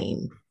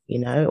name,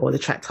 or the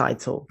track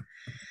title.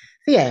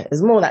 So yeah,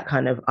 it's more that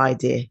kind of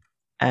idea.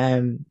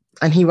 And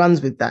he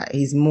runs with that.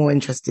 He's more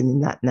interested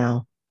in that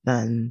now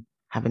than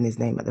having his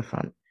name at the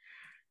front.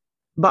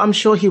 But I'm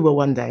sure he will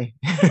one day.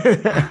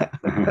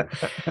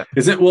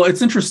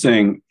 It's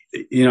interesting,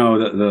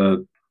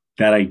 that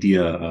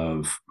idea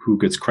of who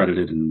gets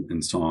credited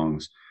in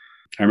songs.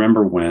 I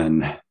remember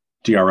when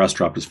DRS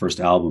dropped his first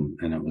album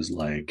and it was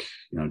like,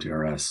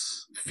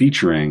 DRS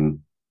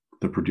featuring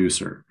the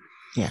producer.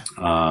 Yeah.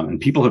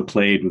 And people have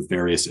played with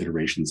various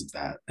iterations of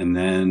that. And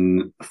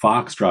then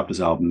Fox dropped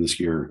his album this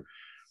year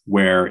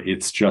where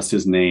it's just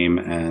his name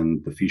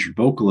and the featured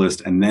vocalist.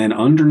 And then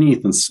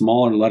underneath in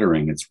smaller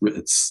lettering, it's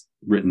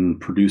written,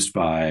 produced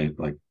by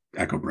like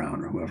Echo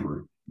Brown or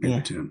whoever made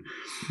the tune.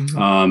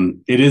 Mm-hmm.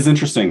 It is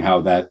interesting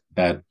how that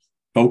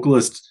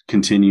vocalist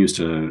continues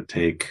to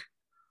take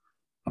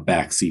a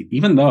back seat,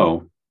 even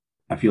though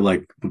I feel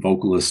like the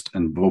vocalist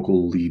and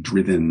vocally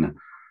driven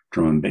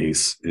drum and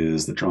bass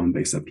is the drum and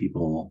bass that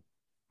people,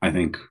 I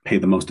think, pay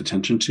the most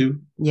attention to.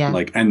 Yeah.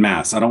 Like en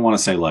masse. I don't want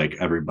to say like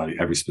everybody,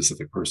 every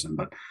specific person,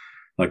 but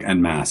like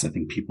en masse, I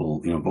think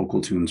people,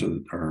 vocal tunes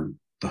are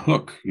the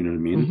hook. You know what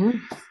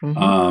I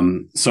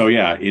mean? So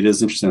yeah, it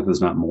is interesting that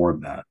there's not more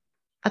of that.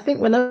 I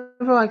think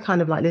whenever I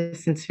kind of like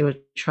listen to a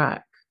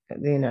track,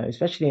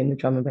 especially in the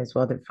drum and bass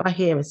world, if I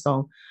hear a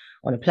song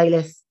on a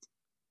playlist,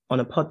 on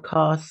a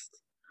podcast,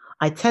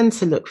 I tend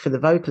to look for the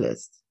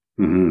vocalist.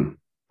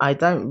 I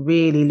don't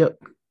really look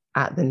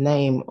at the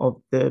name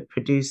of the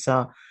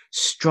producer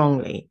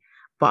strongly,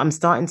 but I'm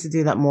starting to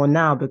do that more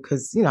now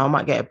because, I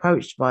might get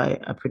approached by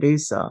a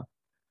producer.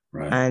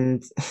 Right.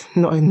 And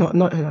not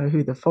know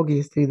who the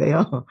foggiest who they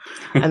are,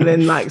 and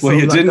then like well,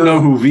 you didn't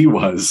know who V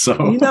was, so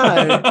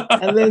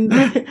and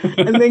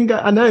then go.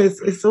 I know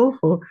it's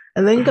awful,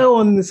 and then go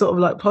on the sort of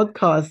like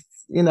podcasts,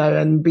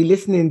 and be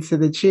listening to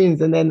the tunes,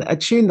 and then a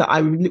tune that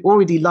I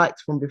already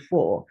liked from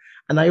before,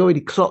 and I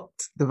already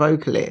clocked the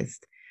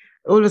vocalist.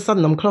 All of a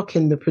sudden, I'm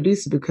clocking the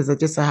producer because I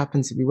just so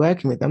happen to be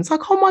working with them. It's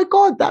like, oh my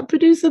God, that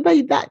producer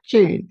made that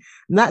tune.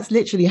 And that's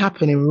literally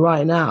happening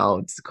right now.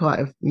 It's quite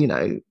a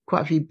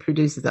few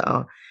producers that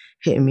are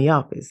hitting me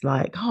up. It's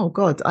like, oh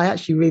God, I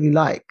actually really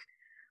like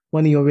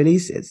one of your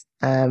releases.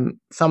 So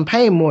I'm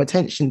paying more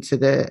attention to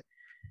the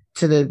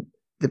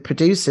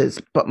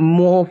producers, but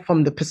more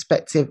from the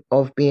perspective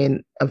of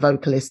being a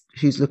vocalist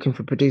who's looking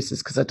for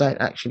producers because I don't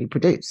actually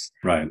produce.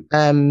 Right.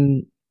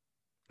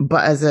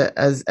 But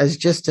as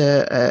just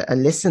a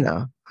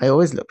listener, I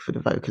always look for the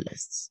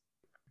vocalists.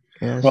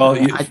 Well,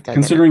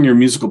 considering your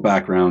musical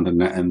background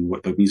and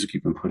what the music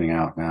you've been putting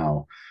out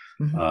now,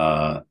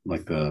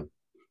 like the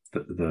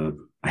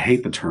I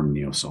hate the term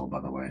neo soul,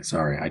 by the way.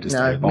 Sorry,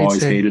 I've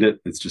always hated it.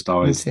 It's just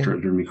always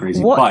driven me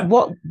crazy.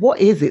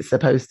 What is it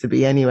supposed to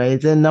be anyway?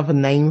 Is there another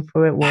name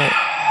for it? What?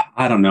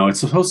 I don't know.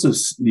 It's supposed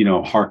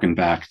to harken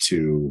back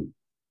to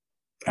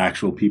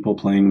actual people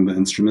playing the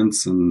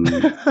instruments, and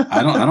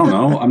I don't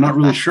know. I'm not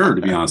really sure,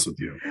 to be honest with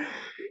you.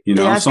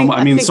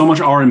 So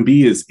much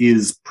R&B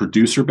is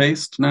producer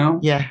based now,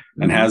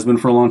 and has been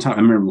for a long time.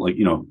 I remember, like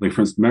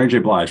for instance, Mary J.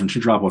 Blige, when she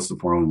dropped "What's the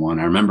 411,"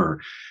 I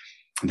remember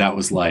that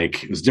was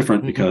like, it was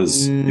different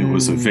because it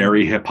was a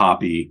very hip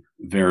hoppy,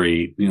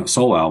 very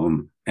soul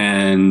album,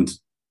 and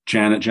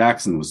Janet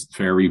Jackson was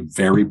very,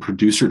 very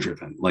producer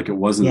driven. Like it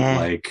wasn't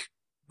like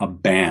a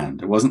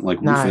band. It wasn't like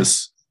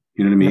Rufus.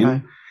 You know what I mean?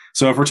 No.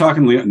 So if we're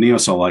talking neo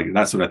soul, like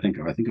that's what I think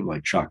of. I think of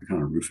like Chaka Khan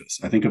and Rufus.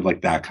 I think of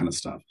like that kind of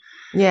stuff.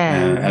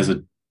 Yeah.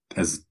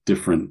 As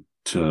different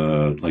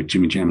to like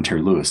Jimmy Jam and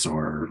Terry Lewis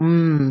or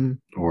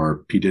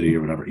P. Diddy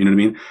or whatever. You know what I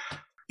mean?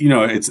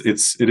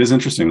 It is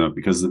interesting though,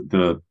 because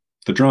the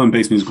drum and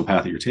bass musical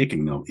path that you're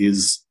taking though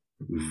is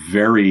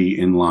very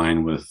in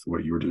line with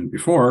what you were doing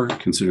before,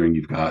 considering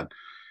you've got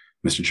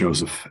Mr.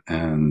 Joseph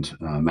and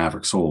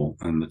Maverick Soul,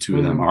 and the two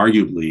of them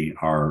arguably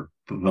are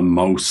the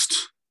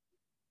most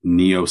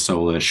neo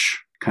soulish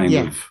kind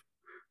of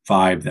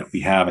vibe that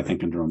we have, I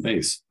think, in drum and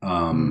bass.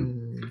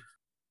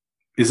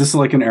 Is this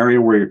like an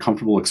area where you're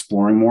comfortable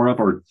exploring more of,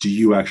 or do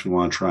you actually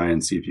want to try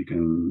and see if you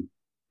can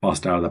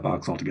bust out of that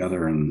box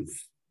altogether? And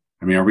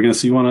I mean, are we going to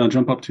see you on a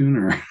jump up tune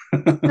or?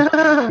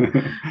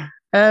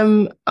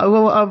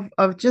 Well,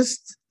 I've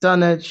just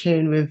done a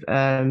tune with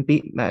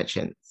Beat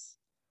Merchants.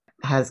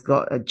 Has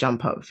got a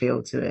jump up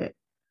feel to it,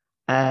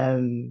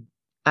 and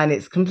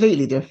it's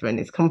completely different.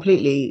 It's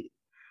completely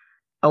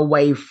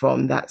away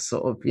from that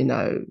sort of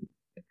the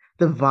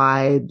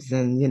vibes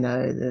and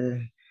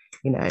the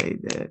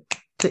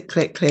click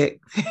click click.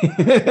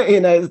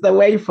 It's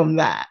away from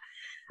that.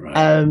 Right.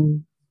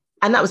 And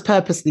that was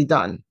purposely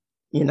done.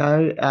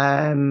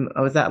 I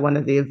was at one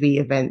of the V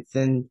events,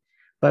 and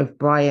both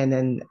Brian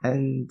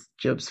and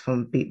Jobs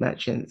from Beat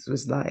Merchants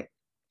was like,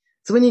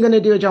 so when are you going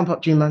to do a jump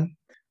up tune, man?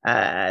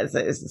 So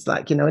it's just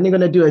like, when you're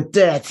going to do a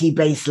dirty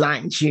bass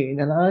line tune?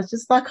 And I was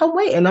just like, I'm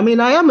waiting. I mean,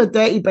 I am a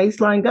dirty bass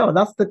line girl.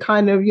 That's the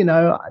kind of,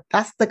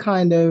 that's the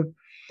kind of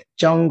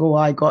jungle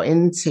I got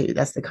into.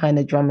 That's the kind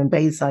of drum and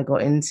bass I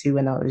got into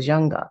when I was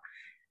younger.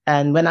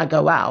 And when I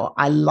go out,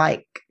 I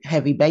like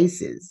heavy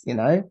basses,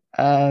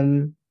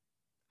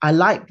 I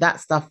like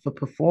that stuff for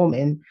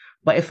performing.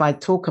 But if I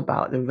talk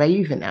about the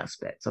raving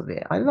aspects of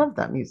it, I love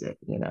that music,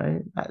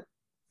 that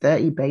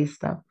dirty bass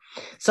stuff.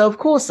 So of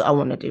course I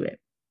want to do it.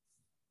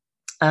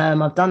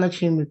 I've done a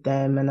tune with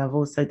them, and I've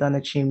also done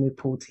a tune with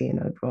Paul T and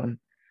Oberon,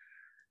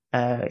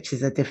 which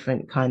is a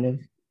different kind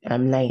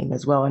of lane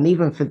as well. And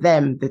even for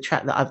them, the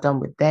track that I've done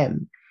with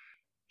them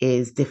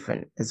is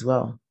different as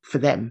well for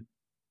them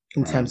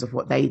in terms of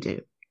what they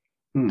do.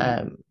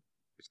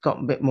 It's got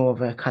a bit more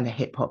of a kind of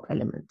hip hop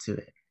element to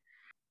it.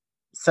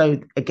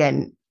 So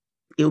again,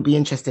 it'll be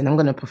interesting. I'm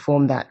going to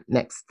perform that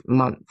next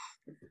month.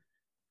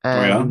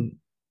 I'm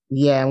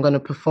going to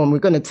perform. We're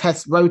going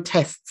to road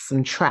test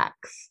some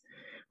tracks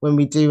when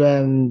we do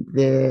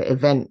the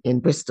event in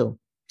Bristol.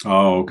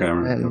 Oh, okay.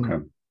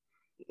 Okay.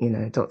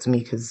 Dr.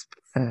 Mika's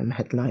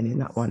headlining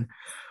that one.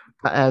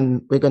 But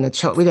we're going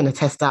to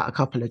test out a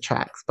couple of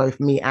tracks, both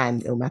me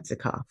and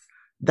Illmatica,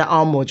 that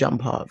are more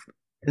jump up,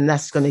 and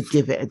that's going to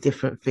give it a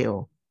different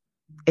feel.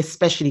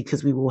 Especially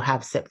because we will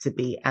have Scepter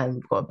Beat, and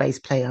we've got a bass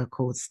player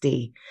called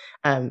Steve.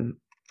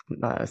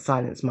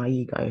 Silence My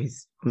Ego,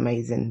 he's an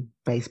amazing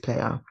bass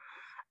player.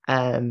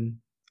 And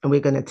and we're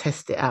going to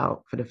test it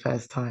out for the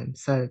first time.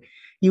 So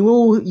you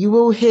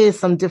will hear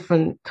some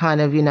different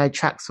kind of,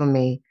 tracks from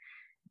me,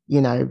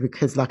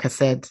 because like I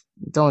said,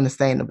 don't want to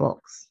stay in the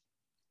box.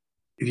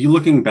 If you're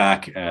looking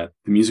back at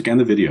the music and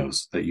the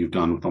videos that you've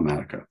done with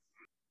Illmatica,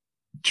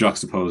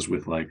 juxtaposed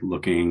with like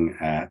looking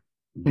at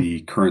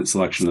the current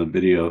selection of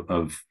video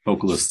of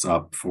vocalists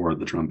up for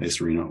the Drum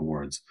Bass Arena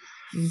Awards,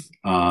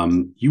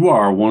 you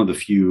are one of the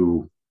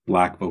few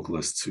Black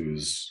vocalists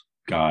who's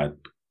got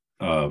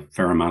a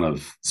fair amount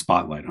of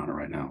spotlight on it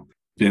right now.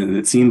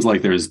 It seems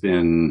like there's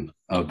been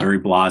a very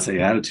blasé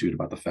attitude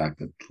about the fact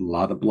that a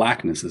lot of the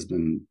Blackness has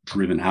been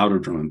driven out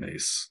of drum and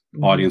bass,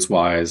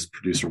 audience-wise,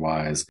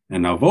 producer-wise,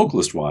 and now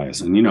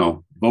vocalist-wise.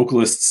 And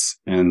vocalists,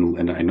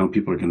 and I know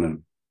people are gonna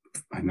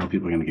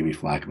give me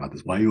flack about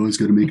this. Why you always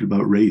got to make it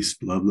about race?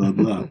 Blah blah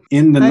blah.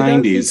 In the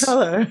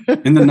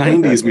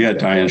 '90s, we had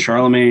Diana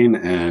Charlemagne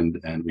and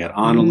we had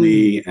Anna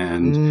Lee,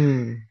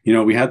 and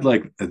we had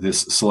like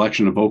this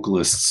selection of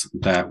vocalists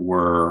that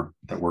were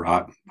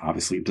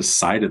obviously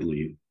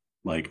decidedly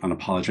like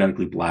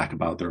unapologetically Black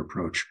about their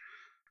approach.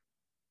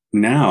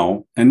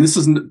 Now, and this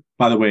isn't,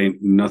 by the way,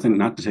 nothing,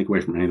 not to take away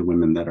from any of the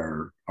women that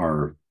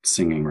are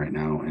singing right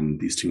now and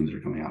these tunes that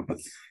are coming out, but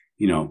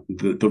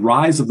the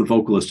rise of the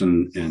vocalist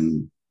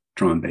in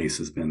drum and bass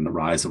has been the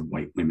rise of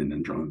white women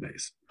in drum and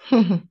bass.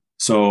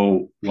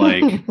 So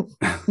like,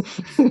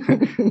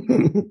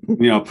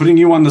 putting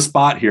you on the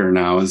spot here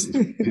now is,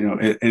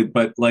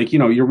 but like,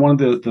 you're one of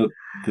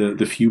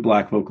the few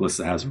Black vocalists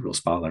that has a real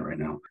spotlight right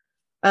now.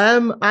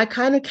 I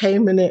kind of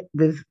came in it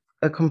with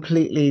a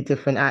completely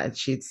different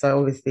attitude. So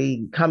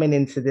obviously coming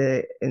into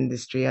the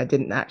industry, I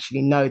didn't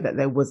actually know that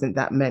there wasn't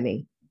that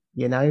many.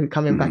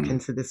 Coming back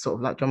into this sort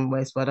of like drum and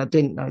bass world, I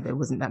didn't know there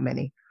wasn't that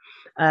many.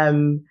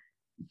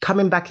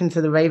 Coming back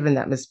into the raving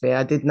atmosphere,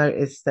 I did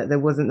notice that there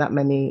wasn't that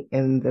many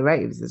in the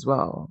raves as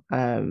well.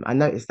 I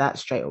noticed that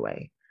straight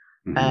away.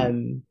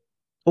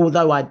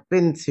 Although I'd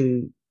been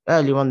to,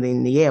 earlier on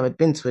in the year, I'd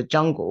been to a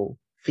jungle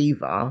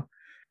fever,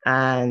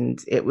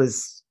 and it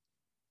was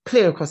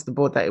clear across the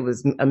board that it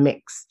was a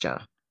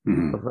mixture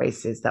of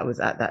races that was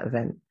at that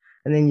event.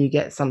 And then you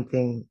get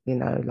something,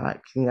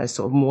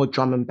 sort of more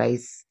drum and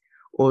bass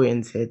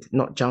oriented,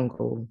 not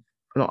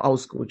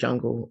old school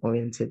jungle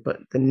oriented, but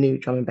the new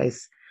drum and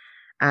bass.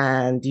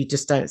 And you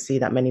just don't see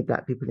that many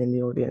Black people in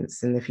the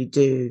audience. And if you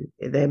do,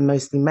 they're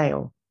mostly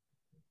male.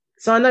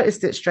 So I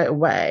noticed it straight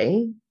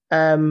away.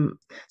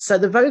 So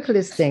the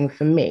vocalist thing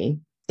for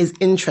me is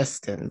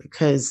interesting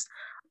because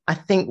I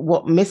think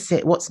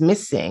what's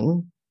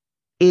missing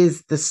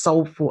is the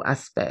soulful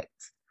aspect,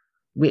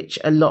 which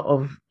a lot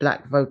of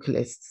Black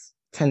vocalists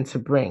tend to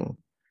bring.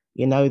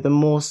 The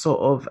more sort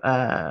of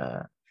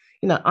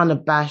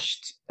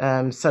unabashed,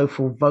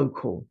 soulful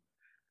vocal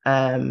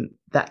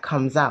that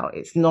comes out.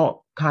 It's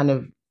not kind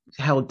of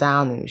held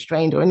down and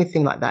restrained or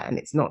anything like that, and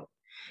it's not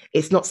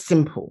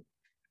simple.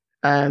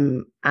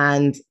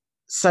 And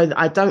so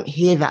I don't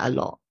hear that a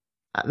lot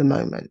at the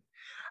moment.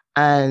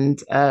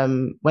 And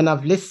when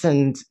I've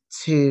listened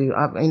to,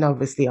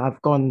 obviously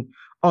I've gone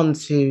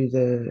onto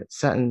the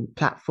certain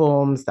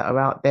platforms that are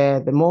out there,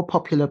 the more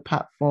popular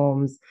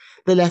platforms,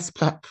 the less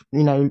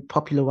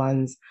popular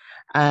ones.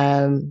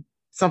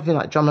 Something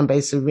like Drum and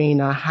Bass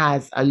Arena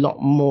has a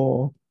lot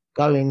more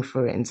going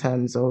for it in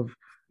terms of,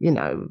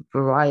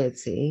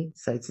 variety,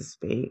 so to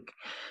speak.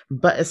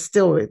 But it's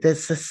still,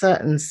 there's a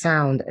certain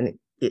sound, and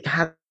it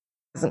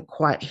hasn't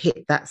quite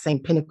hit that same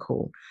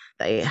pinnacle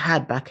that it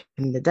had back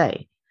in the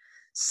day.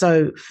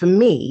 So for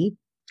me,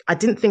 I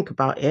didn't think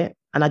about it,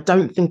 and I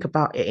don't think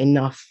about it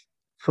enough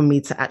for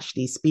me to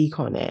actually speak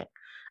on it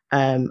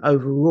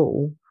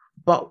overall.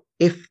 But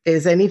if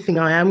there's anything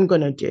I am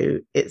going to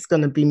do, it's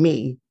going to be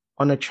me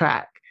on a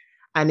track.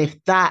 And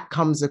if that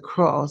comes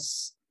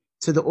across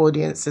to the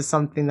audience as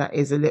something that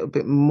is a little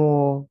bit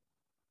more,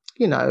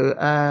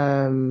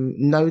 notable,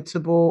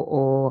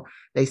 or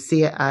they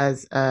see it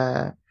as,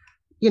 a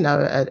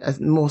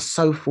more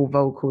soulful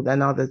vocal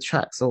than other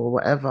tracks or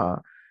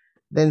whatever,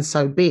 then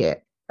so be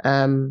it.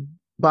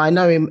 But I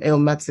know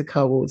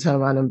Illmatica will turn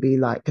around and be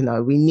like,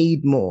 no, we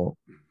need more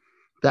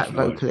Black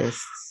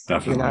vocalists.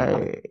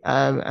 Definitely.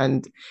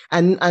 And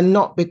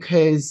not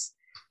because,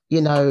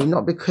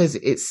 not because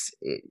it's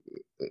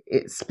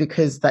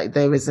because that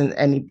there isn't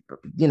any,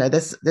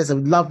 there's a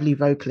lovely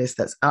vocalist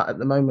that's out at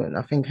the moment.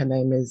 I think her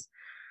name is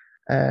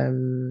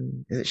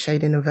it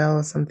Shady Novell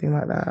or something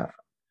like that?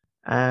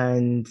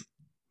 And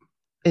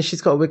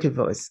she's got a wicked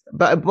voice,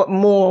 but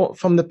more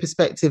from the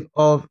perspective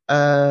of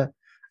a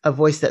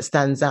voice that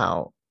stands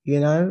out,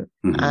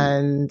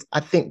 and I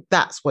think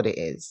that's what it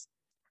is.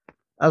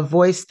 A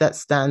voice that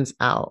stands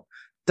out.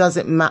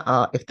 Doesn't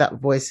matter if that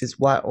voice is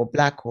white or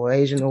Black or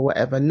Asian or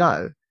whatever,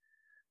 no.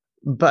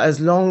 But as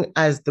long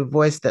as the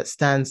voice that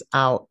stands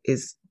out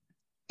is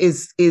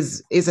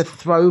a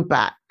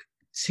throwback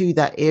to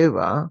that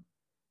era,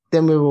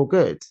 then we're all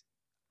good.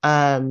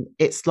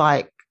 It's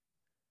like,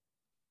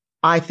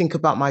 I think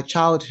about my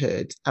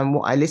childhood and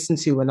what I listened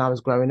to when I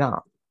was growing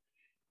up.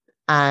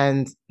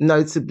 And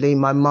notably,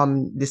 my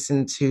mum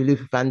listened to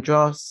Luther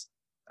Vandross,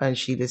 and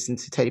she listened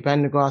to Teddy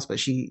Pendergrass, but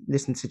she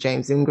listened to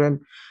James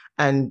Ingram.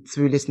 And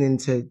through listening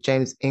to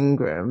James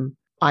Ingram,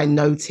 I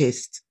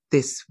noticed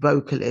this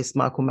vocalist,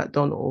 Michael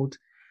McDonald,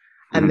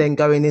 and then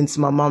going into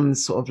my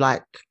mum's sort of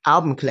like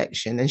album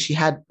collection, and she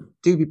had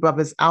Doobie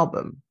Brothers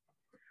album.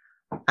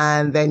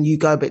 And then you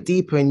go a bit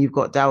deeper and you've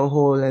got Daryl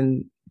Hall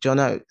and John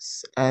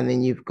Oates. And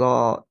then you've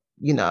got,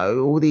 you know,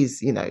 all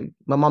these, you know,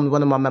 one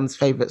of my mum's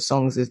favorite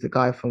songs is the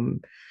guy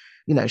from,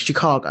 you know,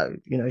 Chicago,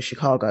 you know,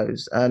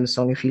 Chicago's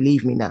song, If You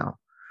Leave Me Now.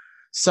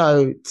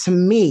 So to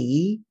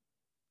me,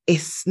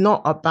 it's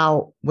not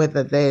about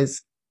whether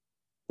there's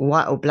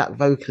white or black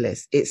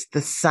vocalists, it's the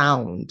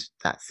sound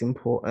that's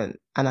important.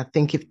 And I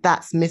think if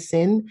that's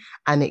missing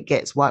and it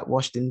gets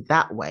whitewashed in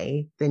that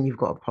way, then you've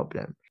got a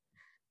problem.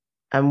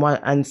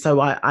 And so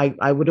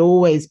I would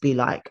always be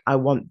like, I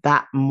want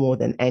that more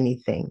than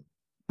anything.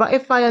 But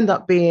if I end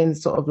up being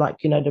sort of like,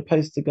 you know, the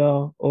poster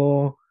girl,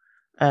 or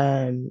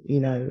you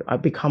know, I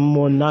become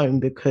more known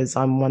because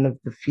I'm one of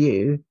the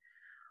few,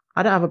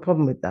 I don't have a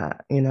problem with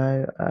that, you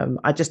know.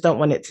 I just don't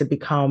want it to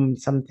become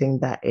something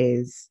that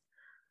is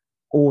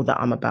all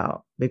that I'm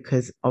about,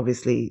 because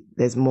obviously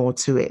there's more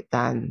to it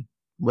than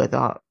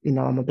whether, you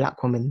know, I'm a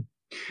black woman,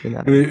 you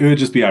know. It would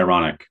just be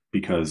ironic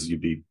because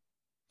you'd be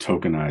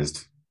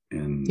tokenized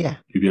in,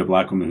 you'd be a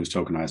black woman who's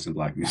tokenized in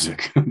black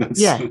music.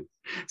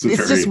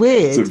 It's just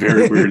weird. It's a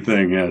very weird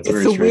thing. Yeah, it's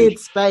very a weird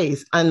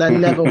space, and I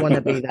never want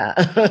to be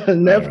that. I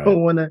never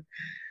want to.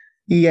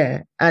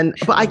 Yeah, and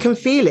but I can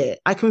feel it.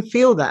 I can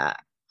feel that.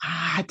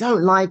 I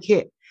don't like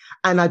it,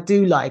 and I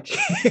do like it.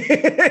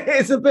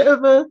 It's a bit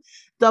of a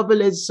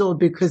double-edged sword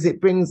because it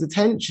brings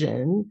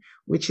attention,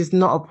 which is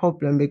not a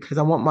problem because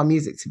I want my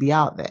music to be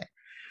out there.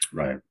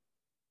 Right.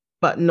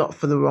 But not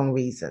for the wrong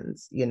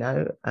reasons, you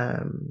know.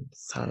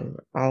 So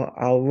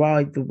I'll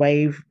ride the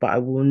wave, but I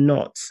will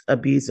not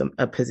abuse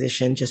a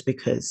position just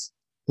because,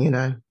 you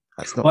know,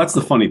 that's not. Well, that's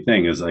the funny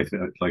thing is I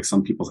feel like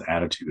some people's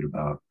attitude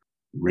about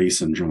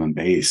race and drum and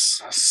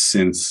bass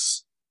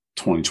since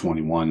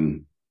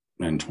 2021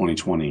 and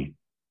 2020.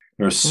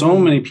 There are so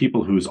many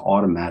people whose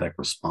automatic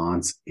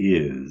response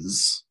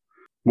is,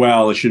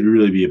 well, it should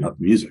really be about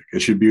the music.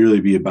 It should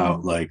really be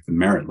about like the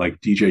merit.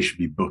 Like DJ should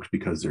be booked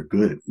because they're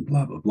good,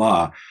 blah blah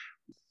blah.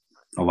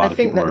 I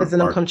think that there's an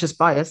unconscious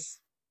bias.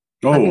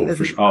 Oh,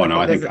 for sure. Oh no,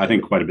 I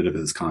think quite a bit of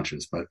it is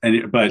conscious, but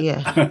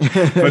yeah.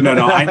 But no,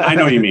 I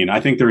know what you mean.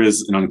 I think there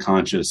is an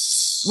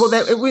unconscious.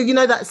 Well, you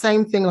know, that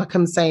same thing. Like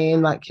I'm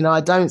saying, like, you know,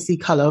 I don't see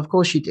color. Of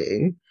course you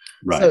do.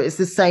 Right. So it's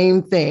the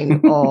same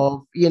thing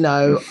of, you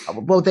know,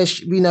 well,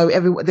 there's, you know,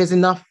 there's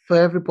enough for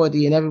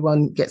everybody and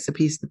everyone gets a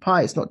piece of the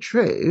pie. It's not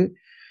true.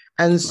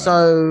 And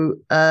so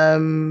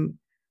the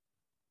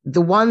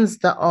ones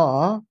that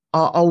are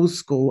old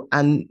school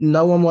and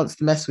no one wants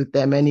to mess with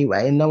them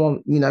anyway. And no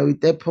one, you know,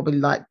 they're probably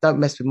like, don't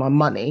mess with my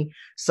money.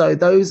 So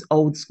those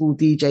old school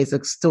DJs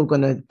are still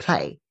going to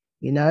play,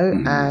 you know,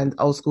 and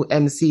old school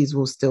MCs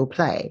will still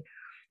play.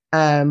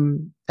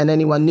 And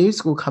anyone new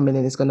school coming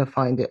in is going to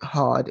find it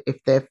hard if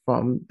they're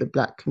from the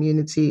black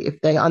community,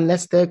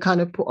 unless they're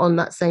kind of put on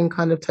that same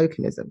kind of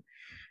tokenism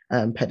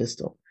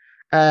pedestal.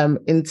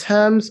 In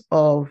terms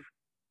of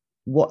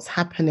what's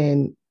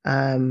happening,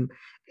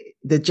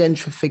 the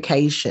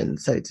gentrification,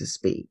 so to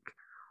speak,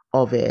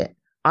 of it,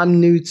 I'm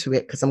new to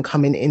it because I'm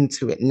coming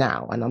into it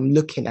now and I'm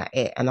looking at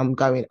it and I'm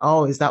going,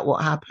 oh, is that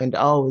what happened?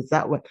 Oh, is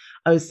that what?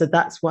 Oh, so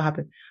that's what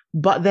happened.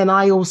 But then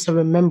I also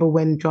remember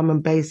when drum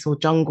and bass or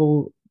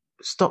jungle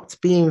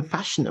stopped being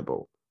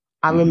fashionable.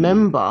 I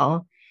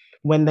remember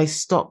when they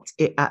stopped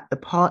it at the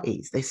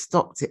parties, they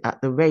stopped it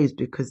at the raves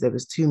because there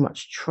was too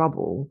much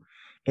trouble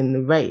in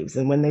the raves.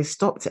 And when they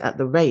stopped it at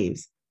the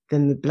raves,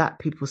 then the black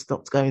people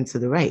stopped going to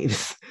the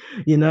raves.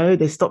 You know,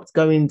 they stopped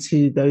going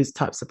to those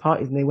types of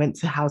parties and they went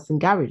to house and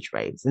garage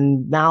raves.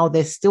 And now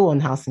they're still on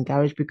house and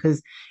garage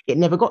because it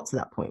never got to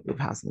that point with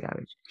house and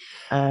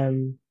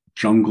garage.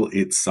 Jungle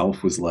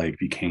itself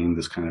became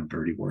this kind of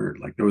dirty word.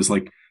 Like there was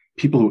like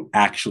people who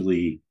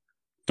actually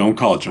don't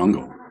call it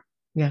jungle.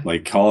 Yeah.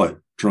 Like call it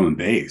drum and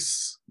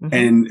bass.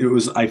 And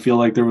I feel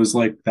like there was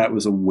like, that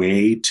was a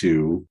way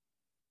to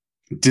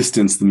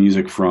distance the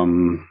music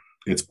from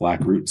its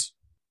black roots.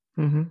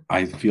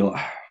 I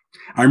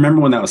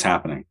remember when that was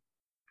happening,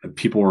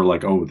 people were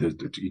like, oh,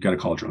 you got to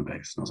call it drum and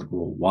bass. And I was like,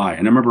 well, why?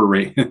 And I remember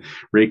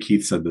Ray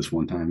Keith said this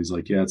one time. He's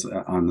like, yeah, it's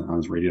on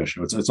his radio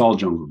show. It's all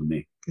jungle to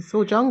me. It's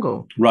all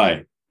jungle.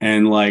 Right.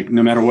 And like,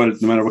 no matter what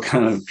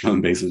kind of drum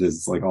and bass it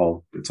is,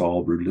 it's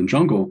all rooted in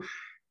jungle.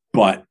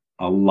 But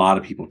a lot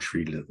of people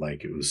treated it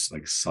like it was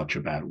like such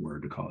a bad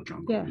word to call it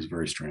jungle. Yeah. It was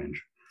very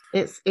strange.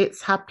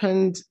 It's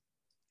happened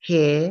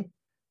here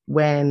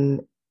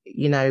when,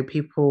 you know,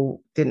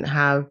 people didn't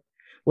have,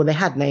 well, they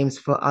had names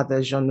for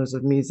other genres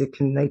of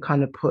music and they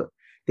kind of put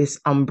this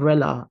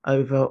umbrella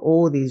over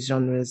all these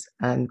genres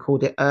and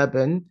called it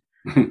urban.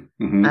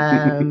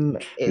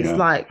 It's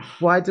like,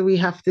 why do we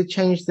have to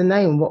change the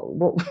name?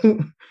 What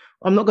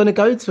I'm not going to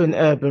go to an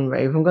urban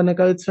rave. I'm going to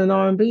go to an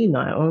R&B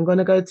night, or I'm going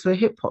to go to a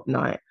hip hop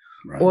night,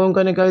 or I'm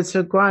going to go to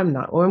a grime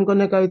night, or I'm going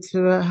to go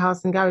to a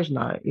house and garage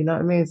night. You know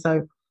what I mean?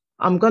 So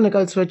I'm going to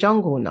go to a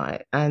jungle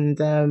night. And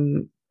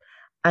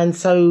And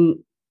so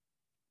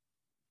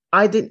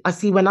I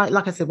see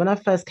like I said, when I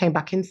first came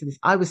back into this,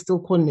 I was still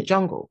calling it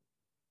jungle.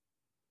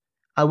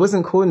 I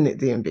wasn't calling it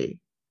D&B.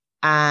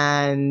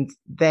 And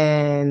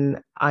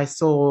then I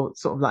saw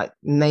sort of like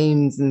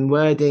names and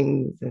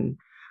wordings, and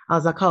I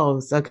was like, oh,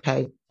 it's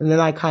okay. And then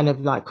I kind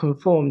of like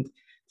conformed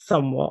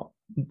somewhat.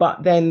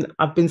 But then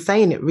I've been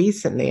saying it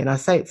recently, and I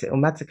say it to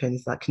Ilmatica, and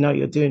it's like, no,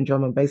 you're doing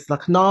drum and bass. It's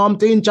like, no, I'm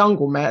doing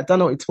jungle, mate. I don't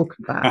know what you're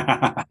talking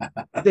about.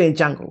 I'm doing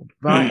jungle,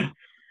 right?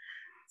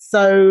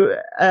 So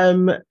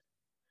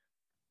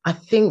I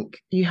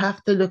think you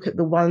have to look at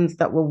the ones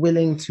that were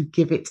willing to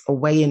give it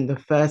away in the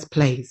first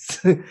place.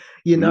 That's an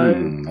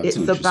It's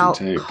interesting about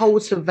take.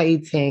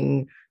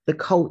 cultivating the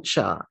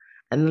culture.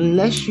 And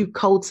unless you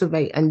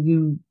cultivate and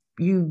you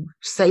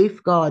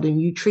safeguard and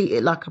you treat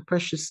it like a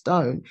precious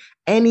stone,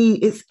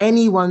 it's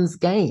anyone's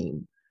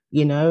game,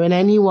 and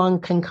anyone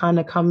can kind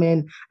of come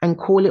in and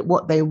call it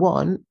what they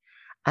want,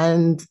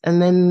 and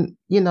then,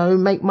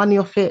 make money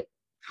off it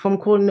from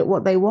calling it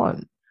what they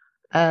want.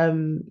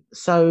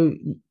 So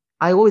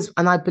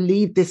I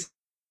believe this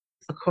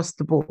across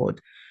the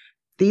board.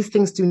 These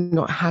things do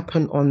not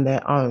happen on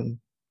their own.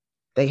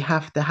 They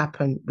have to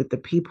happen with the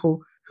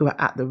people who are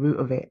at the root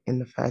of it in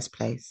the first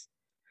place,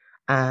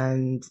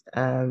 and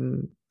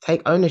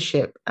take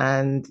ownership,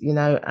 and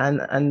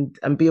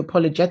and be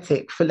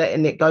apologetic for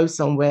letting it go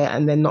somewhere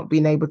and then not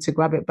being able to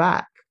grab it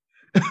back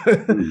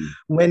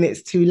when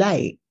it's too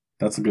late.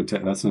 That's a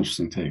that's an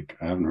interesting take.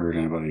 I haven't heard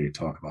anybody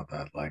talk about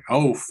that. Like,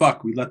 oh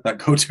fuck, we let that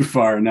go too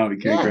far, and now we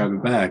can't grab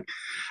it back.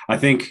 I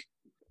think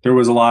there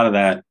was a lot of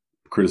that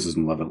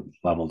criticism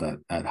leveled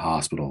at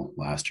Hospital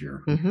last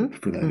year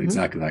for that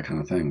exactly that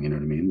kind of thing. You know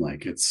what I mean?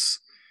 Like,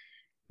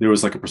 there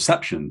was like a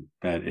perception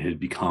that it had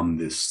become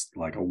this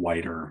like a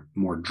whiter,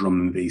 more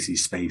drum and bassy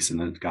space, and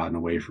it had gotten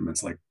away from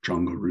its like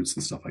jungle roots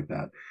and stuff like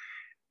that.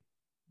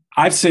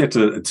 I'd say it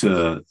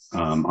to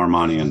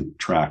Armani and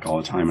Track all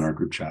the time in our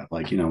group chat.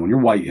 Like, when you're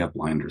white, you have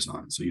blinders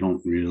on, so you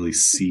don't really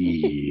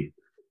see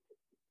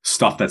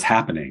stuff that's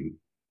happening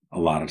a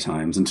lot of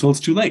times until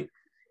it's too late.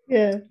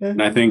 Yeah.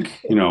 And I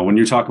think, when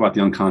you talk about the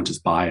unconscious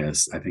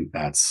bias, I think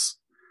that's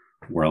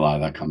where a lot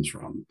of that comes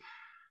from.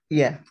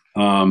 Yeah.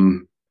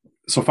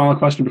 So final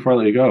question before I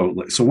let you go.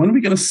 So when are we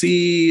going to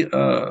see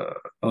a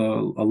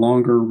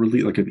longer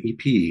release, like an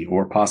EP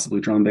or possibly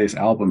drum and bass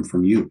album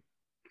from you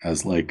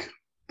as like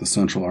the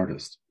central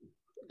artist?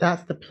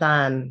 That's the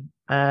plan.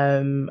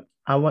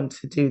 I want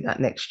to do that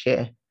next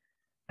year,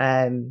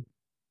 and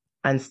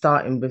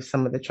starting with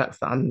some of the tracks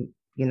that I'm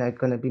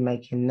going to be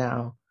making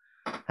now.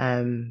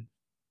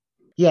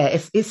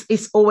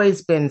 It's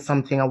always been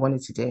something I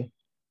wanted to do,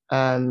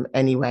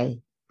 anyway,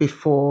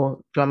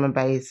 before drum and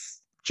bass.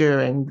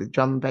 During the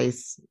drum and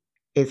bass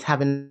is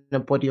having a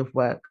body of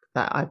work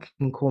that I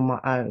can call my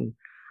own,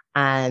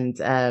 and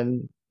I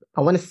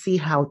want to see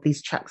how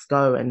these tracks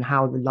go and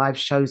how the live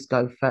shows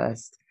go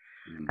first,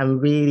 and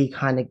really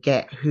kind of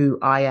get who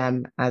I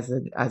am as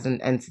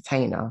an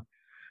entertainer.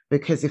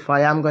 Because if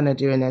I am going to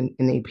do an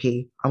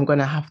EP, I'm going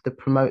to have to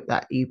promote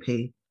that EP,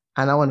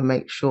 and I want to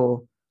make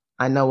sure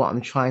I know what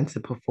I'm trying to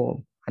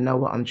perform. I know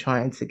what I'm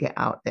trying to get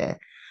out there.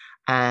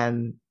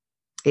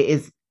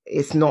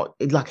 It's not,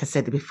 like I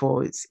said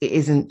before, it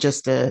isn't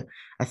just a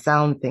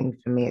sound thing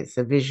for me. It's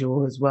a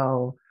visual as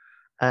well.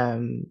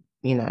 And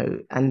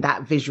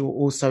that visual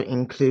also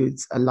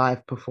includes a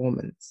live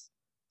performance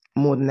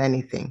more than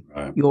anything.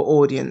 Right. Your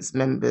audience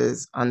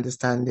members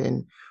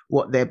understanding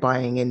what they're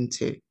buying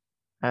into.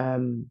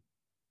 And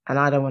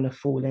I don't want to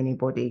fool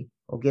anybody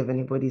or give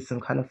anybody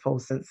some kind of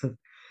false sense of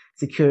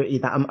security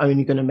that I'm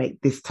only going to make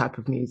this type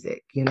of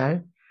music,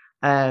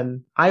 I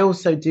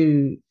also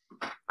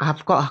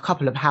I've got a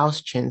couple of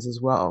house tunes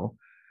as well.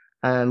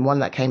 One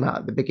that came out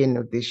at the beginning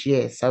of this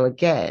year. So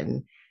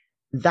again,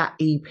 that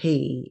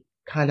EP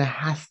kind of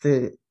has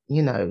to,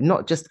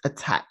 not just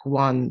attack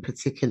one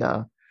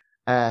particular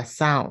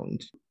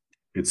sound.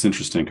 It's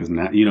interesting because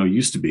now,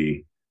 used to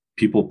be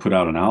people put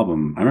out an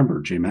album. I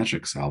remember J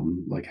Magic's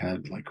album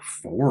had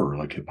 4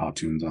 like hip hop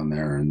tunes on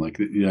there, and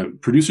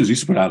producers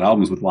used to put out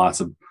albums with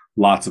lots of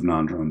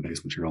non-drum and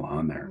bass material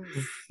on there.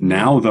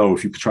 Now, though,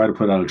 if you try to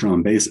put out a drum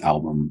and bass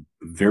album,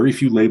 very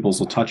few labels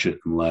will touch it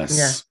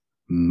unless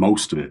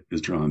most of it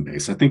is drum and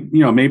bass. I think,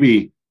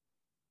 maybe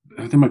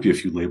there might be a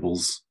few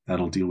labels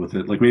that'll deal with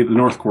it. Like maybe the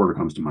North Quarter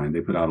comes to mind.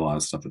 They put out a lot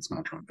of stuff that's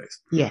not drum and bass.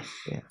 Yeah.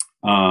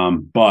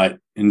 But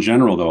in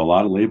general, though, a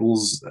lot of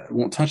labels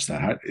won't touch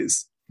that.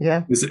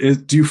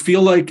 Do you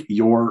feel like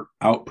your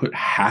output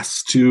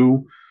has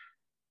to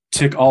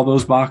tick all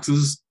those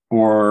boxes,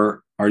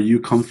 or are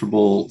you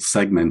comfortable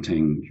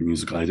segmenting your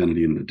musical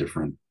identity into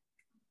different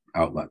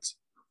outlets?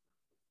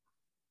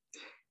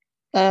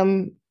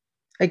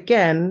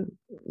 Again,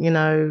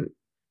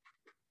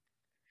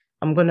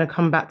 I'm going to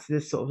come back to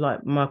this sort of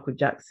like Michael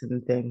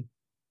Jackson thing.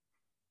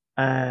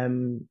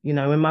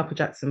 When Michael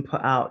Jackson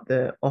put out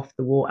the Off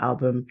the Wall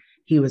album,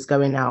 he was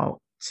going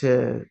out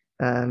to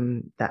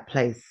that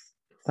place,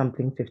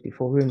 something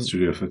 54 Room.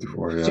 Studio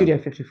 54, yeah. Studio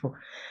 54.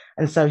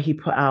 And so he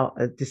put out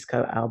a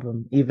disco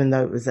album, even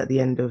though it was at the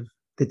end of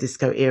the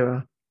disco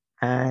era.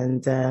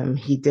 and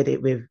he did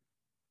it with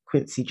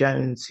Quincy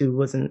Jones, who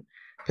wasn't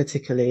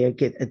particularly a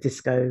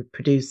disco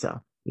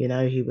producer. You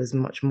know, he was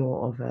much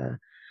more of a,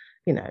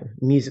 you know,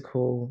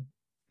 musical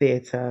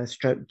theatre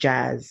stroke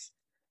jazz.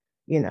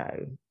 You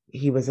know,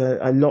 he was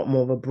a lot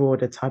more of a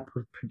broader type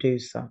of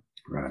producer.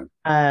 Right.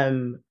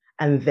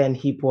 And then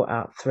he brought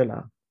out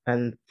Thriller,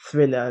 and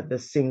Thriller, the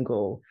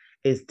single,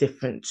 is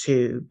different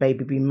to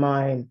Baby Be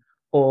Mine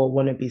or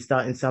Wanna Be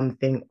Starting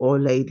Something or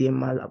Lady in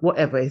My Life,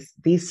 whatever.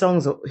 These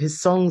songs, his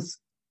songs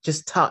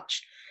just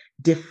touch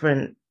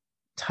different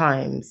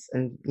times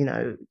and, you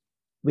know,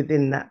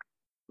 within that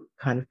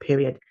kind of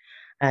period.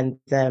 And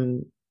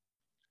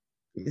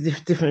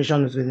different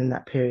genres within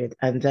that period.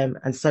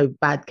 And so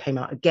Bad came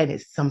out again.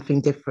 It's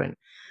something different.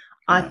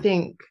 I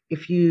think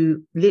if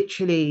you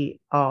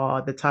literally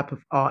are the type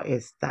of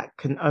artist that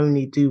can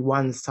only do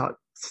one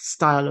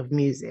style of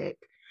music,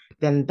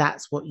 then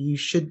that's what you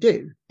should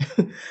do.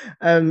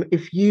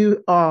 If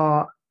you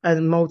are a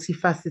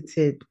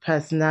multifaceted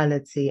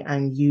personality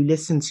and you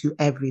listen to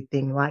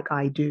everything like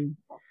I do,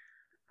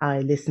 I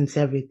listen to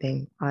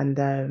everything, and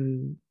I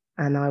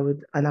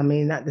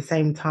mean at the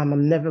same time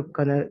I'm never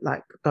gonna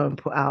like go and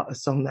put out a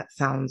song that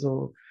sounds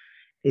or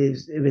it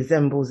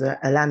resembles a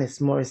Alanis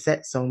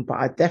Morissette song, but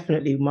I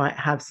definitely might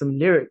have some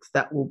lyrics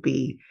that will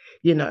be,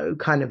 you know,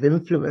 kind of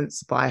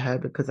influenced by her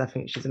because I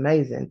think she's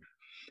amazing.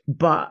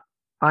 But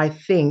I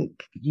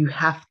think you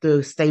have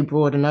to stay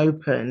broad and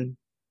open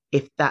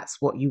if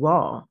that's what you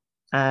are.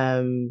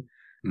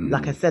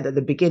 Like I said, at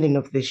the beginning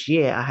of this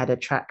year, I had a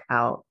track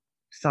out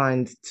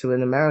signed to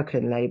an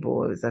American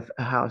label. It was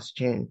a house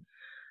tune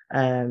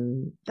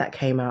that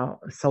came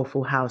out, a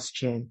soulful house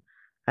tune.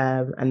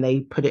 And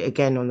they put it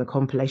again on the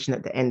compilation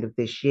at the end of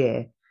this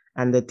year.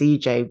 And the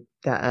DJ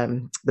that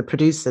the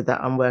producer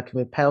that I'm working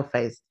with,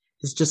 Paleface,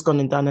 has just gone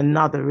and done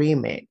another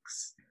remix,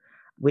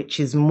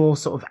 which is more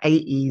sort of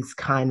 80s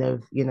kind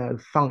of, you know,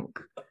 funk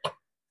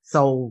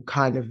soul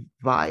kind of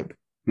vibe,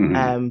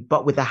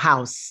 but with a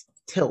house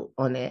tilt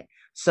on it.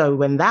 So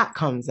when that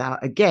comes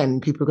out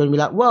again, people are going to be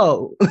like,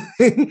 whoa,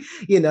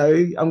 you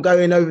know, I'm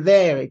going over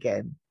there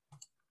again.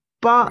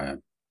 But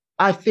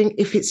I think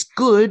if it's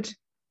good,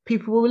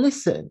 people will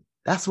listen.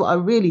 That's what I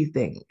really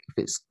think. If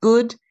it's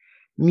good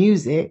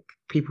music,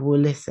 people will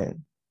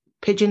listen.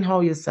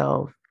 Pigeonhole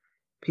yourself,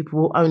 people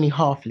will only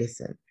half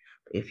listen.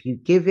 But if you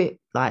give it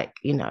like,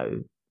 you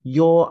know,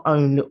 your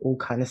own little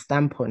kind of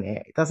stamp on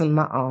it, it doesn't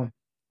matter.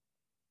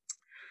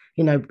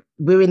 You know,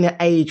 we're in the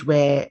age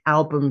where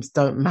albums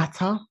don't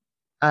matter.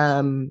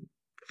 I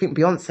think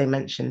Beyonce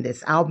mentioned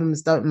this.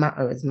 Albums don't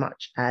matter as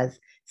much as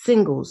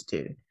singles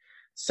do.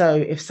 So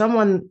if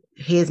someone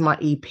hears my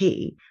EP,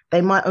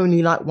 they might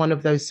only like one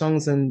of those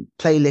songs and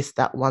playlist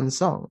that one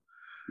song.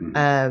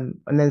 And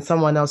then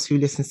someone else who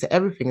listens to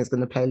everything is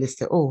going to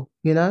playlist it all,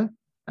 you know?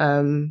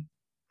 I'm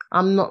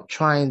not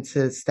trying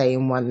to stay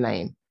in one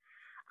lane,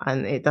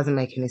 and it doesn't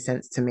make any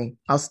sense to me.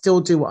 I'll still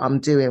do what I'm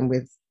doing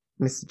with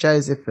Mr.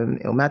 Joseph and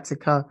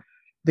Illmatica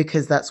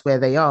because that's where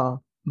they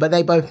are. But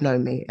they both know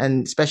me,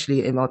 and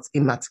especially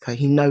Illmatica,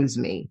 he knows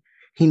me.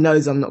 He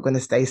knows I'm not going to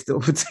stay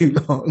still for too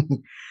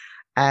long.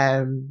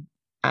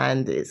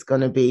 And it's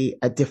going to be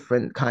a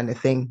different kind of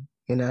thing,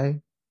 you know?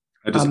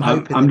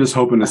 I'm just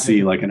hoping to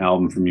see like an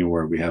album from you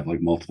where we have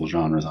like multiple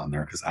genres on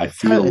there, because I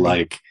feel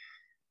like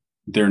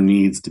there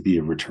needs to be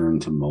a return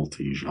to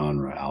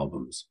multi-genre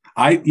albums.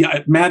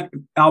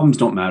 Albums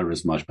don't matter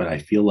as much, but I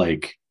feel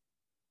like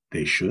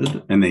they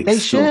should, and they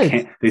still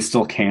should. They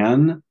still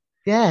can.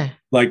 Yeah.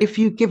 Like if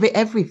you give it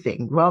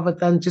everything rather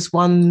than just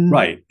one.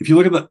 Right. If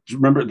you look at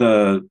remember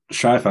the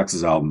Shy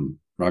FX's album,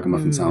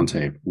 Ragamuffin Sound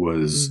Tape,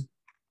 was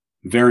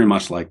very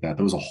much like that.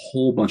 There was a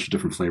whole bunch of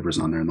different flavors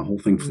on there, and the whole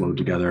thing flowed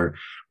together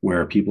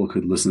where people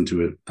could listen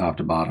to it top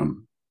to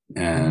bottom.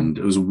 And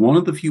it was one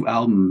of the few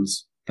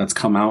albums that's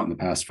come out in the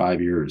past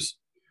 5 years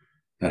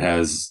that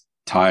has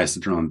ties to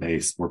drum and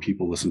bass where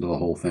people listen to the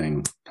whole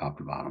thing top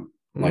to bottom.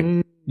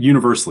 Like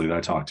universally that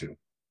I talk to.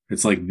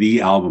 It's like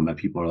the album that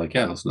people are like,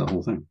 yeah, listen to the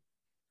whole thing.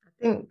 I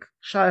think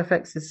Shy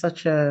FX is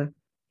such a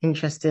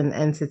interesting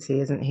entity,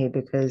 isn't he?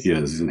 Because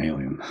he's an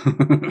alien.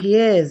 He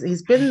is.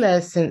 He's been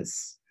there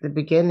since the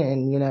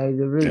beginning, you know,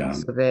 the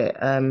roots of it.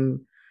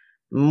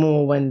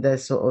 More when the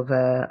sort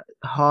of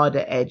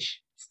harder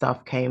edge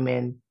stuff came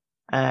in,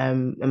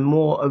 and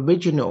more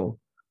original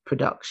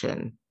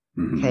production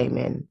came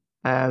in.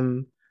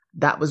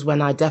 That was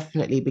when I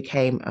definitely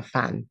became a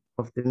fan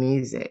of the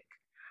music.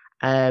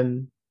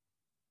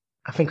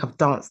 I think I've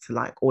danced to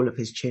like all of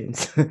his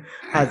tunes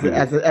as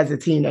a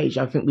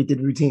teenager. I think we did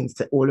routines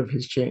to all of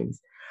his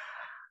tunes.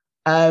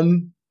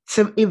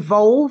 To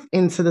evolve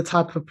into the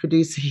type of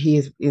producer he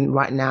is in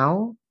right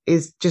now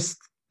is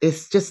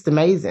just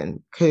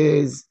amazing,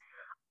 because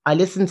I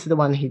listened to the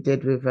one he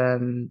did with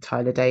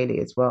Tyler Daly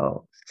as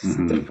well. It's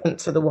different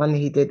to the one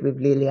he did with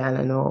Lily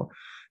Allen, or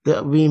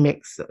the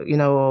remix, you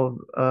know,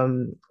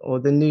 or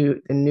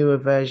the newer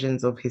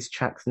versions of his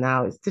tracks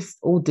now. It's just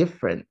all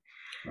different.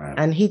 Right.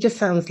 And he just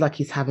sounds like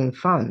he's having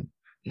fun.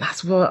 And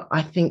that's where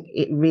I think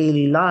it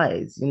really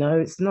lies, you know.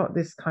 It's not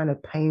this kind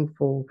of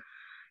painful,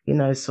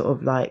 sort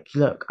of like,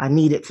 look, I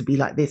need it to be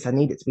like this, I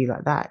need it to be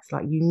like that. It's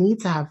like you need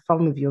to have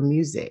fun with your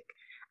music.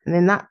 And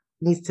then that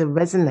needs to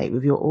resonate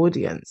with your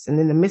audience. And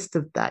in the midst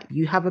of that,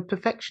 you have a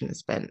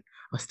perfectionist bent.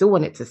 I still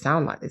want it to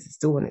sound like this. I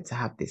still want it to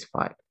have this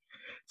vibe.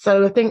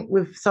 So I think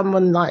with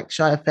someone like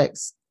Shy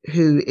FX,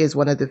 who is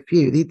one of the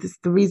few, the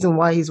reason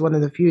why he's one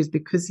of the few is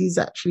because he's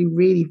actually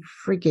really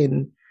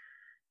friggin'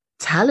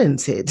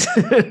 talented,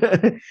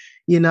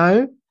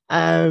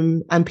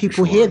 and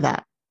people hear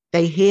that.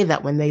 They hear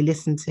that when they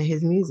listen to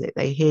his music,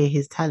 they hear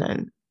his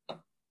talent.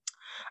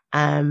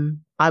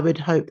 I would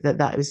hope that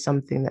that is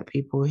something that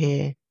people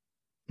hear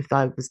if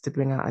I was to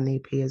bring out an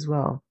EP as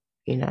well,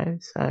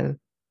 so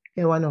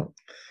yeah, why not?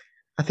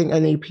 I think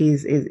an EP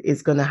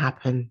is going to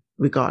happen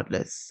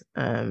regardless.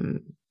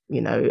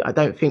 I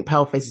don't think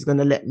Paleface is going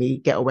to let me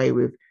get away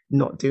with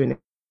not doing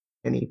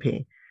an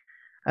EP.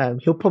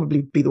 He'll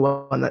probably be the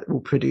one that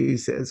will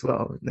produce it as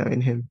well,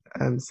 knowing him.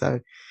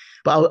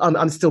 But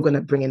I'm still going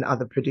to bring in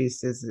other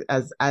producers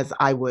as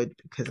I would,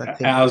 because I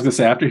think I was going to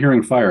say, after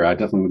hearing Fire, I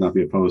definitely would not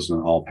be opposed to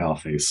an all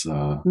Paleface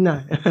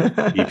no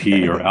EP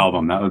or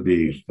album. That'd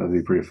be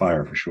pretty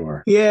fire for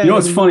sure. Yeah,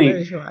 it's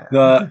funny.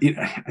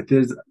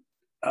 There's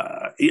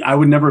I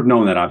would never have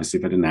known that, obviously,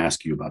 if I didn't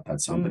ask you about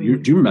that song. But do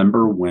you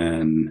remember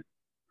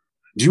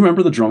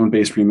the drum and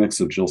bass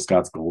remix of Jill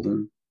Scott's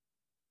Golden?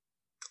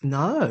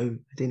 No, I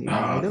didn't even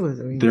know there was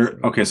a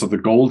remix. Okay, so the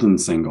Golden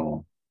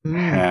single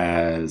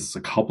has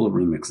a couple of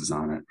remixes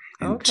on it.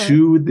 And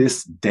to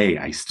this day,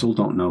 I still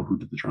don't know who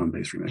did the drum and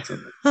bass remix of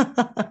it.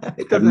 I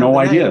have no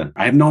idea.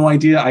 I have no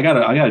idea. I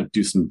gotta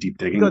do some deep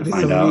digging to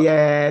find out.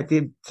 Yeah,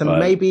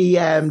 maybe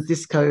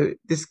Disco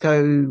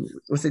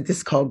was it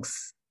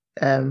Discogs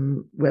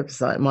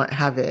website might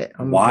have it.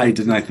 Why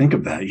didn't I think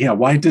of that? Yeah,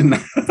 why didn't I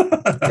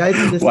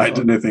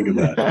think of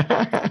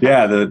that?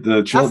 Yeah,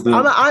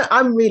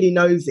 I'm really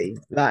nosy.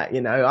 That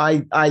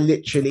I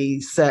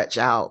literally search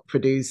out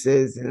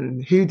producers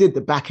and who did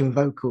the backing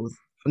vocals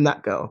from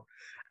that girl.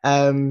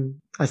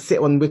 I sit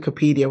on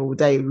Wikipedia all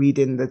day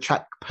reading the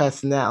track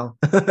personnel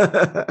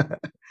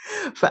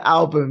for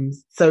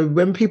albums. So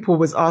when people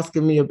was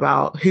asking me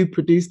about who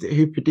produced it,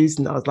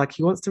 I was like,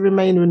 he wants to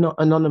remain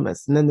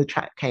anonymous. And then the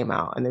track came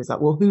out and it was like,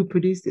 well, who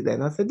produced it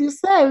then? I said,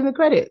 it's there in the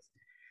credits.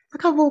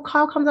 Like, oh, well,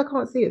 how comes I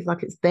can't see it? It's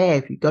like, it's there.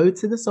 If you go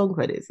to the song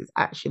credits, it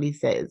actually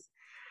says,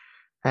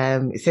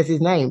 it says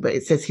his name, but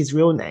it says his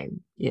real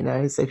name,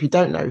 So if you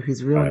don't know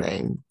his real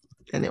name,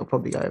 then it'll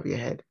probably go over your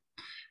head.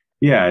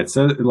 Yeah, it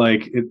says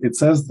it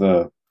says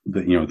the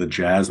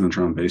Jasmine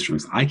drum and bass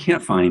remix. I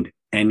can't find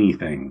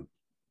anything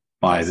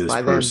by this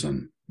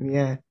person. Them.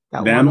 Yeah.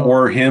 Them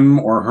or him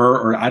or her,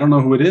 or I don't know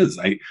who it is.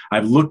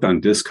 I've looked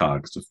on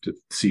Discogs to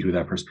see who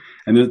that person,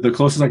 and the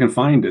closest I can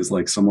find is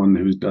like someone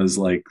who does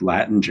like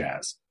Latin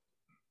jazz.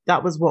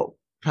 That was what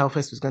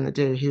Paleface was going to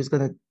do. He was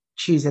going to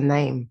choose a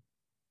name,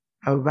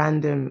 a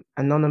random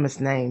anonymous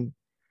name,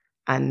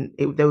 and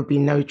there would be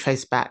no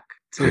trace back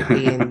to it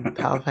being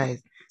Paleface.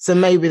 So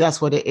maybe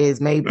that's what it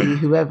is. Maybe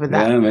whoever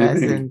that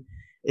person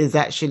is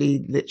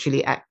actually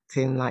literally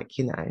acting like,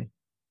 an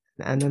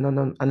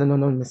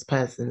anonymous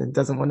person and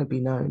doesn't want to be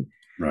known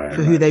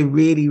for who they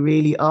really,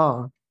 really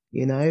are.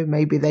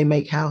 Maybe they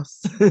make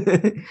house.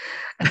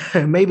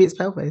 Maybe it's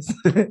Paleface.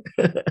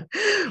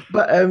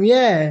 But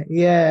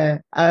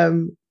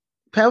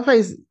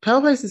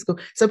Paleface is cool.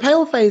 So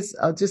Paleface,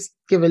 I'll just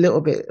give a little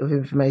bit of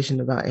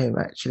information about him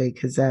actually,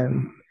 because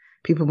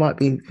people might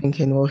be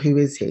thinking, well, who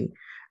is he?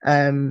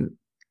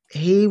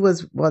 He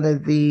was one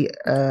of the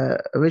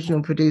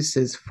original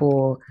producers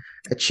for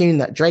a tune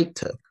that Drake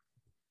took.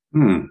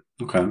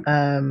 Okay.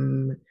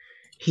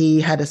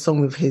 He had a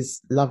song with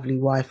his lovely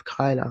wife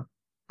Kyla,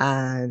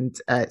 and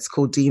it's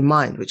called Do You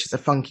Mind, which is a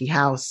funky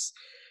house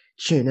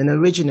tune, and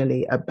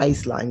originally a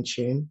bassline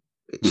tune,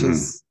 which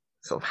is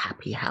sort of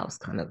happy house,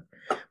 kind of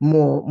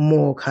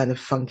more kind of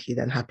funky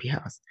than happy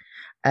house.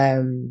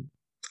 And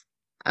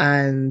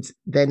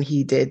then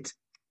he did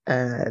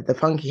the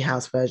funky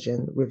house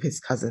version with his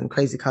cousin,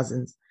 Crazy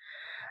Cousins,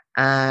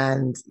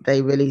 and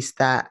they released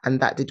that, and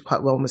that did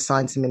quite well and was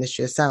signed to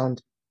Ministry of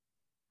Sound.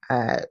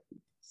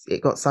 It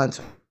got signed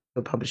to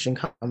a publishing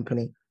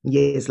company.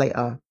 Years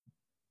later,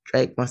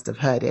 Drake must have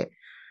heard it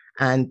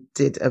and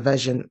did a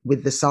version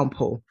with the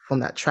sample from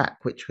that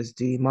track, which was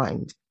Do You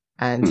Mind?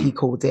 And he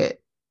called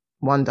it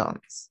One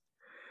Dance.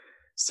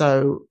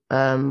 So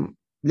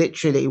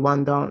literally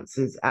One Dance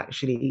is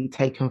actually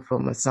taken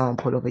from a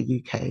sample of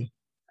a UK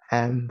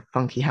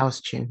funky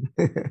house tune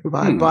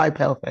by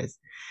Paleface.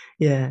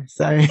 Yeah,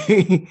 so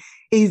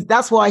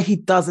that's why he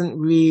doesn't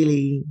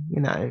really,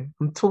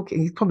 I'm talking,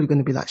 he's probably going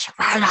to be like,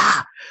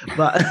 Sharala!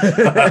 But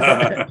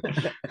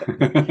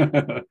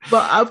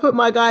I'll put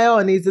my guy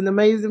on. He's an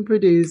amazing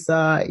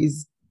producer.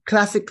 He's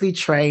classically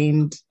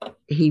trained.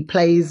 He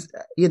plays,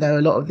 a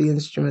lot of the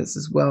instruments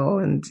as well.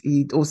 And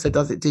he also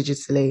does it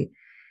digitally.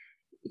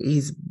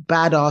 He's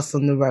badass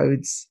on the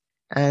roads.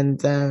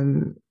 And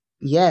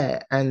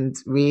and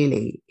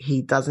really,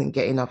 he doesn't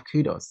get enough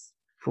kudos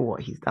for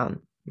what he's done,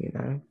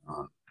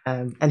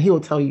 And he will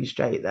tell you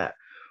straight that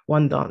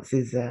One Dance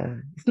is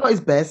it's not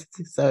his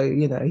best, so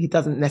you know he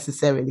doesn't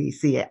necessarily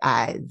see it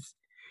as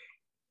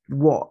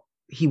what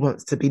he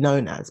wants to be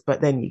known as. But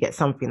then you get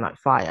something like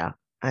Fire,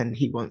 and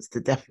he wants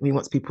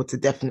people to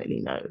definitely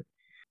know.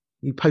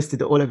 He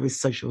posted it all over his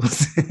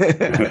socials.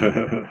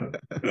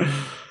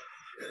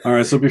 All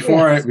right. So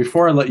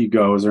before I let you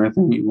go, is there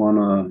anything you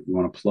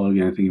wanna plug?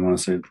 Anything you want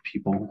to say to the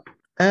people?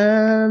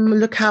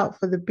 Look out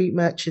for the Beat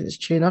Merchants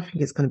tune. I think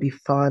it's going to be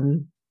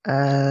fun.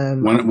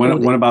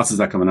 When about is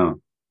that coming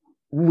out?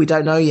 We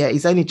don't know yet.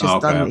 He's only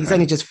just Okay. He's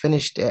only just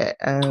finished it.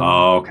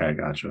 Okay,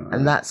 gotcha.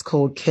 And that's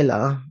called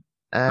Killer.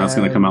 That's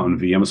going to come out in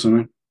V, I'm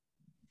assuming.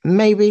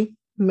 Maybe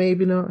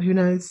not. Who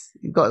knows?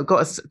 You got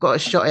a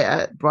shot it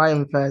at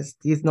Brian first.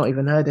 He's not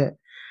even heard it.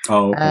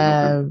 Oh,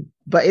 okay.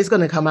 But it's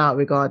going to come out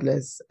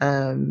regardless.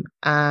 And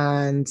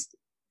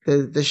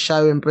the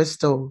show in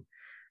Bristol,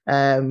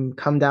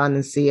 come down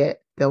and see it.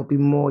 There'll be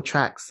more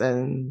tracks,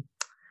 and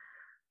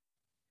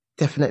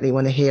definitely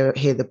want to hear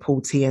the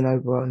Paul T and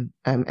Oberon,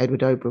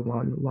 Edward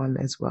Oberon one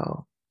as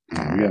well.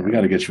 We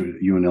got to get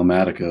you and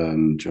Illmatica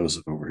and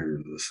Joseph over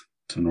here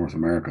to North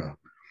America.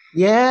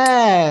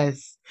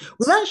 Yes,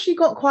 we've actually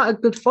got quite a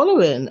good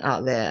following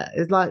out there.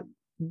 It's like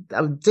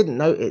I didn't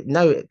know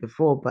it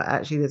before, but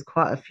actually there's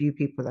quite a few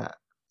people that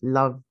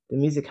love the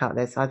music out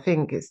there. So I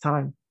think it's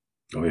time.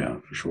 Oh yeah,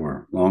 for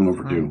sure. Long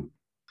overdue.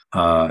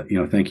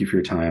 Thank you for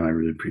your time. I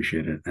really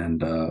appreciate it,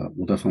 and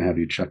we'll definitely have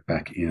you check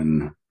back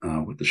in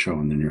with the show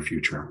in the near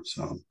future.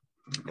 So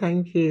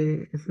thank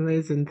you. It's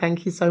amazing.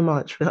 Thank you so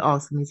much for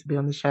asking me to be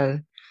on the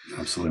show.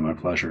 Absolutely, my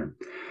pleasure.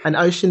 And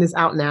Ocean is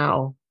out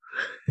now.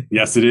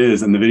 Yes, it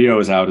is, and the video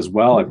is out as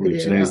well. I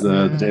believe today is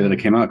the day that it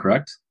came out.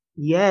 Correct?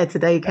 Yeah,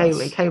 today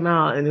it came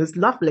out, and it was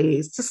lovely.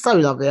 It's just so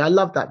lovely. I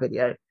love that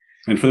video.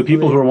 And for the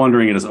people who are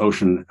wondering, it is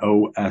Ocean,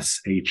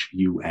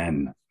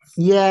 Oshun.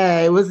 Yeah,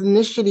 it was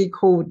initially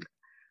called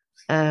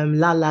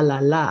La La La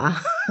La.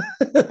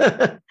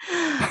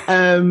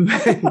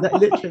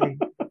 Literally.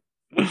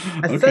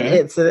 I sent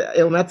it to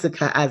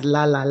Illmatica as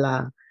La La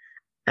La.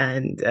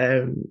 And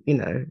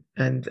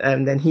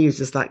then he was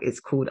just like, it's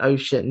called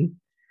Ocean.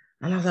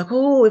 And I was like,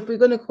 oh, if we're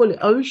gonna call it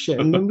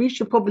Ocean, then we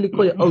should probably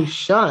call it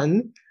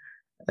Ocean.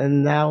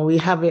 And now we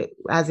have it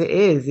as it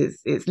is.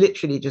 It's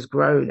literally just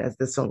grown as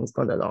the song's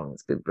gone along.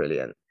 It's been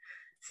brilliant.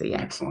 So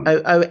yeah, Oshun,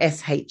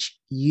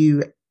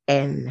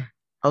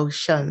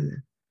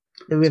 Ocean,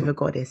 the river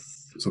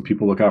goddess. So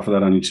people look out for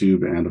that on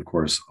YouTube, and of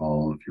course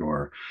all of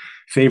your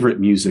favorite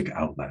music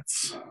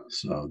outlets.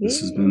 So this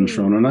has been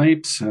Shona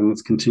Knight, and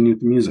let's continue with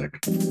the music.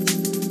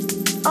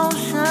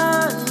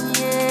 Ocean,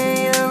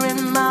 yeah, you're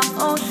in my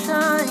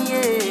ocean,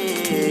 yeah.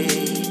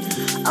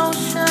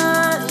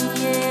 Ocean,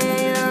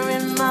 yeah, you're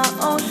in my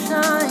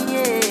ocean,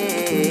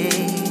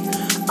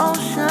 yeah.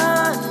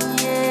 Ocean,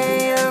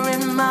 yeah, you're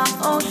in my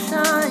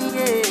ocean,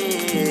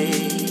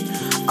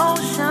 yeah.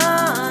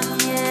 Ocean,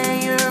 yeah,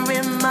 you're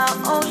in my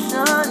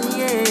ocean,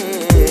 yeah.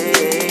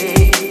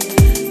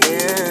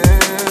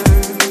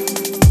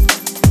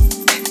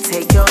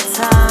 Take your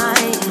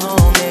time,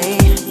 homie.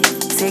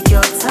 Take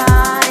your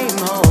time,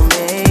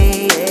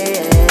 homie.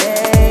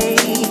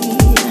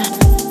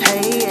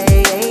 Hey,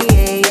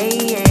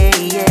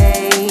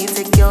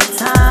 take your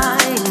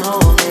time,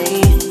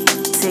 homie.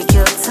 Take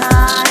your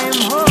time,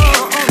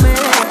 homie.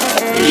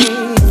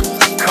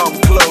 Come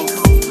close,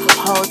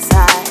 Hold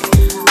tight,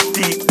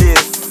 deep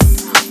this.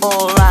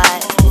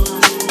 alright.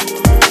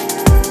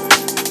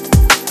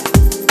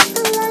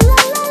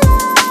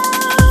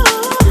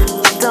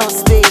 Don't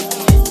speak,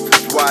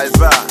 Why is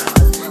that?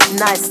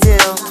 nice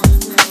still,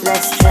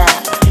 let's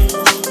chat.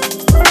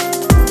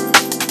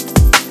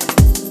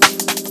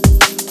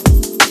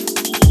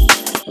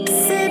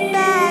 Sit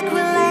back,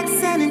 relax,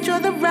 and enjoy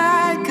the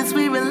ride. Cause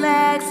we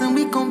relax and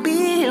we gon' be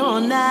here all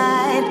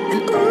night.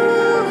 And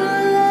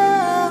ooh,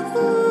 love,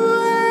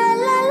 ooh,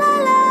 la la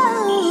la,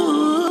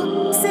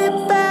 ooh. Sit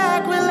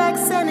back,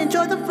 relax, and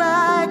enjoy the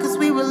ride. Cause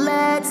we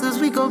relax, cause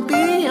we gon' be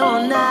here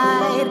all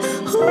night.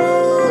 Ooh,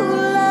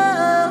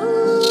 love,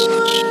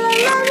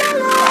 ooh, la la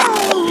la,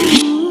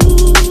 ooh.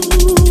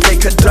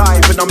 Take a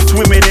dive and I'm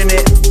swimming in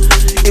it.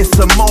 It's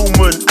a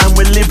moment and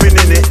we're living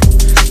in it.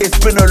 It's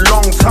been a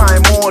long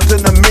time, more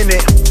than a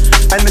minute.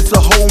 And it's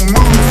a whole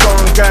mood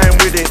song going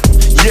with it.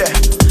 Yeah,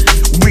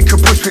 we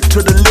can push it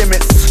to the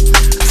limits.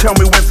 Tell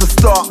me when to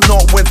start,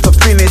 not when to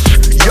finish.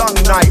 Young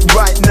Knight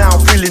right now,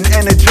 feeling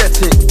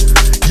energetic.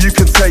 You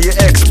can tell your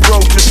ex,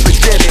 bro, just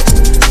forget it.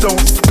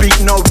 Don't speak,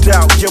 no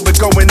doubt, yeah, we're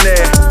going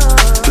there.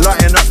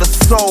 Lighting up the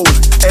soul,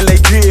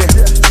 LA gear.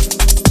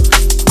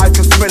 I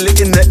can smell it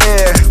in the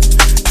air.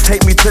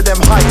 Take me to them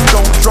heights,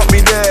 don't drop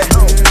me there.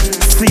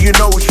 See you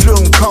know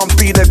Shun can't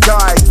be the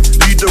guy.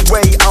 Lead the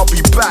way, I'll be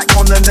back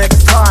on the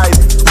next tide.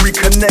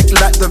 Reconnect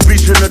like the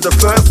vision of the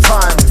first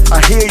time. I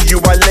hear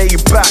you, I lay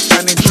back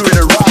and enjoy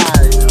the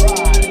ride.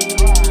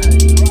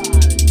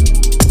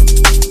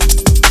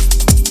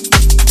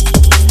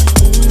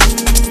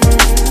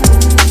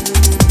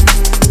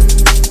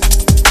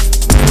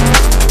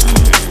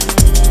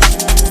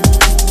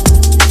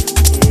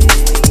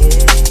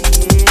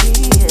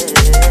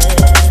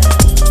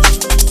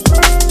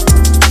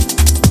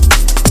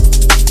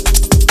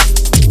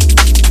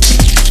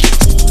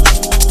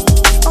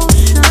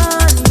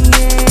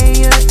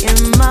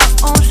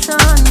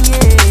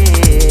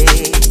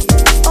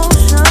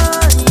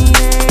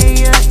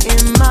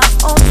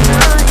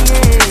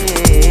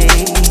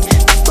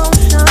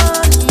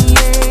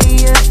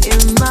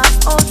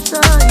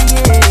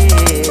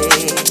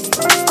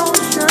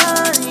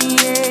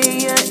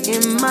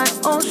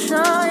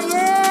 Ocean,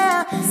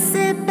 yeah.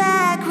 Sit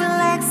back,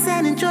 relax,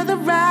 and enjoy the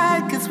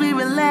ride. Cause we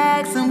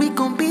relax and we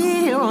gon' be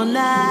here all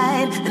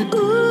night. And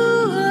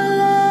ooh,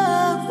 la,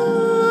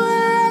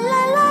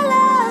 la,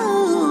 la,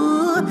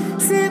 ooh.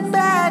 Sit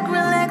back,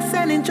 relax,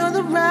 and enjoy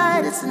the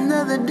ride. It's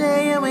another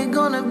day and we're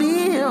gonna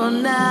be here all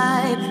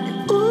night.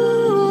 And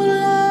ooh,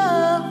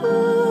 la,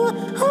 ooh,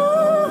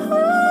 ooh,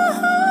 ooh,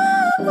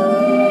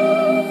 ooh.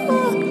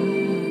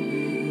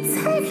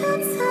 Take your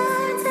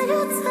time, take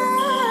your time.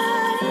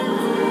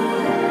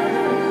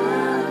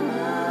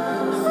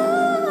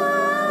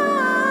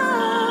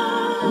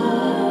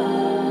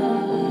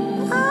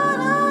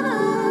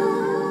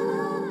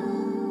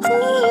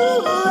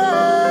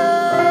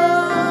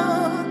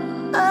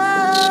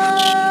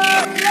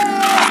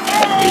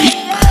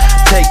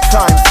 Take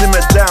time, simmer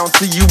down,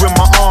 see you in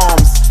my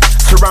arms.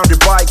 Surrounded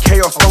by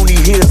chaos, only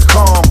here's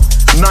calm.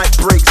 Night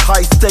breaks,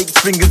 high stakes,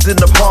 fingers in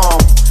the palm.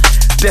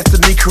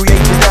 Destiny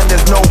created and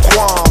there's no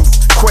qualms.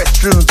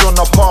 Questions on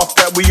a path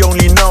that we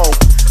only know.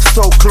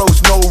 So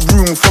close, no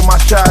room for my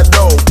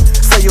shadow.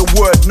 Say a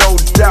word, no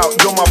doubt,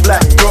 you're my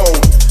black gold.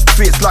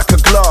 Fits like a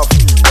glove,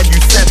 and you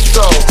said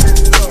so.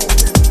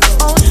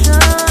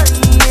 Ocean.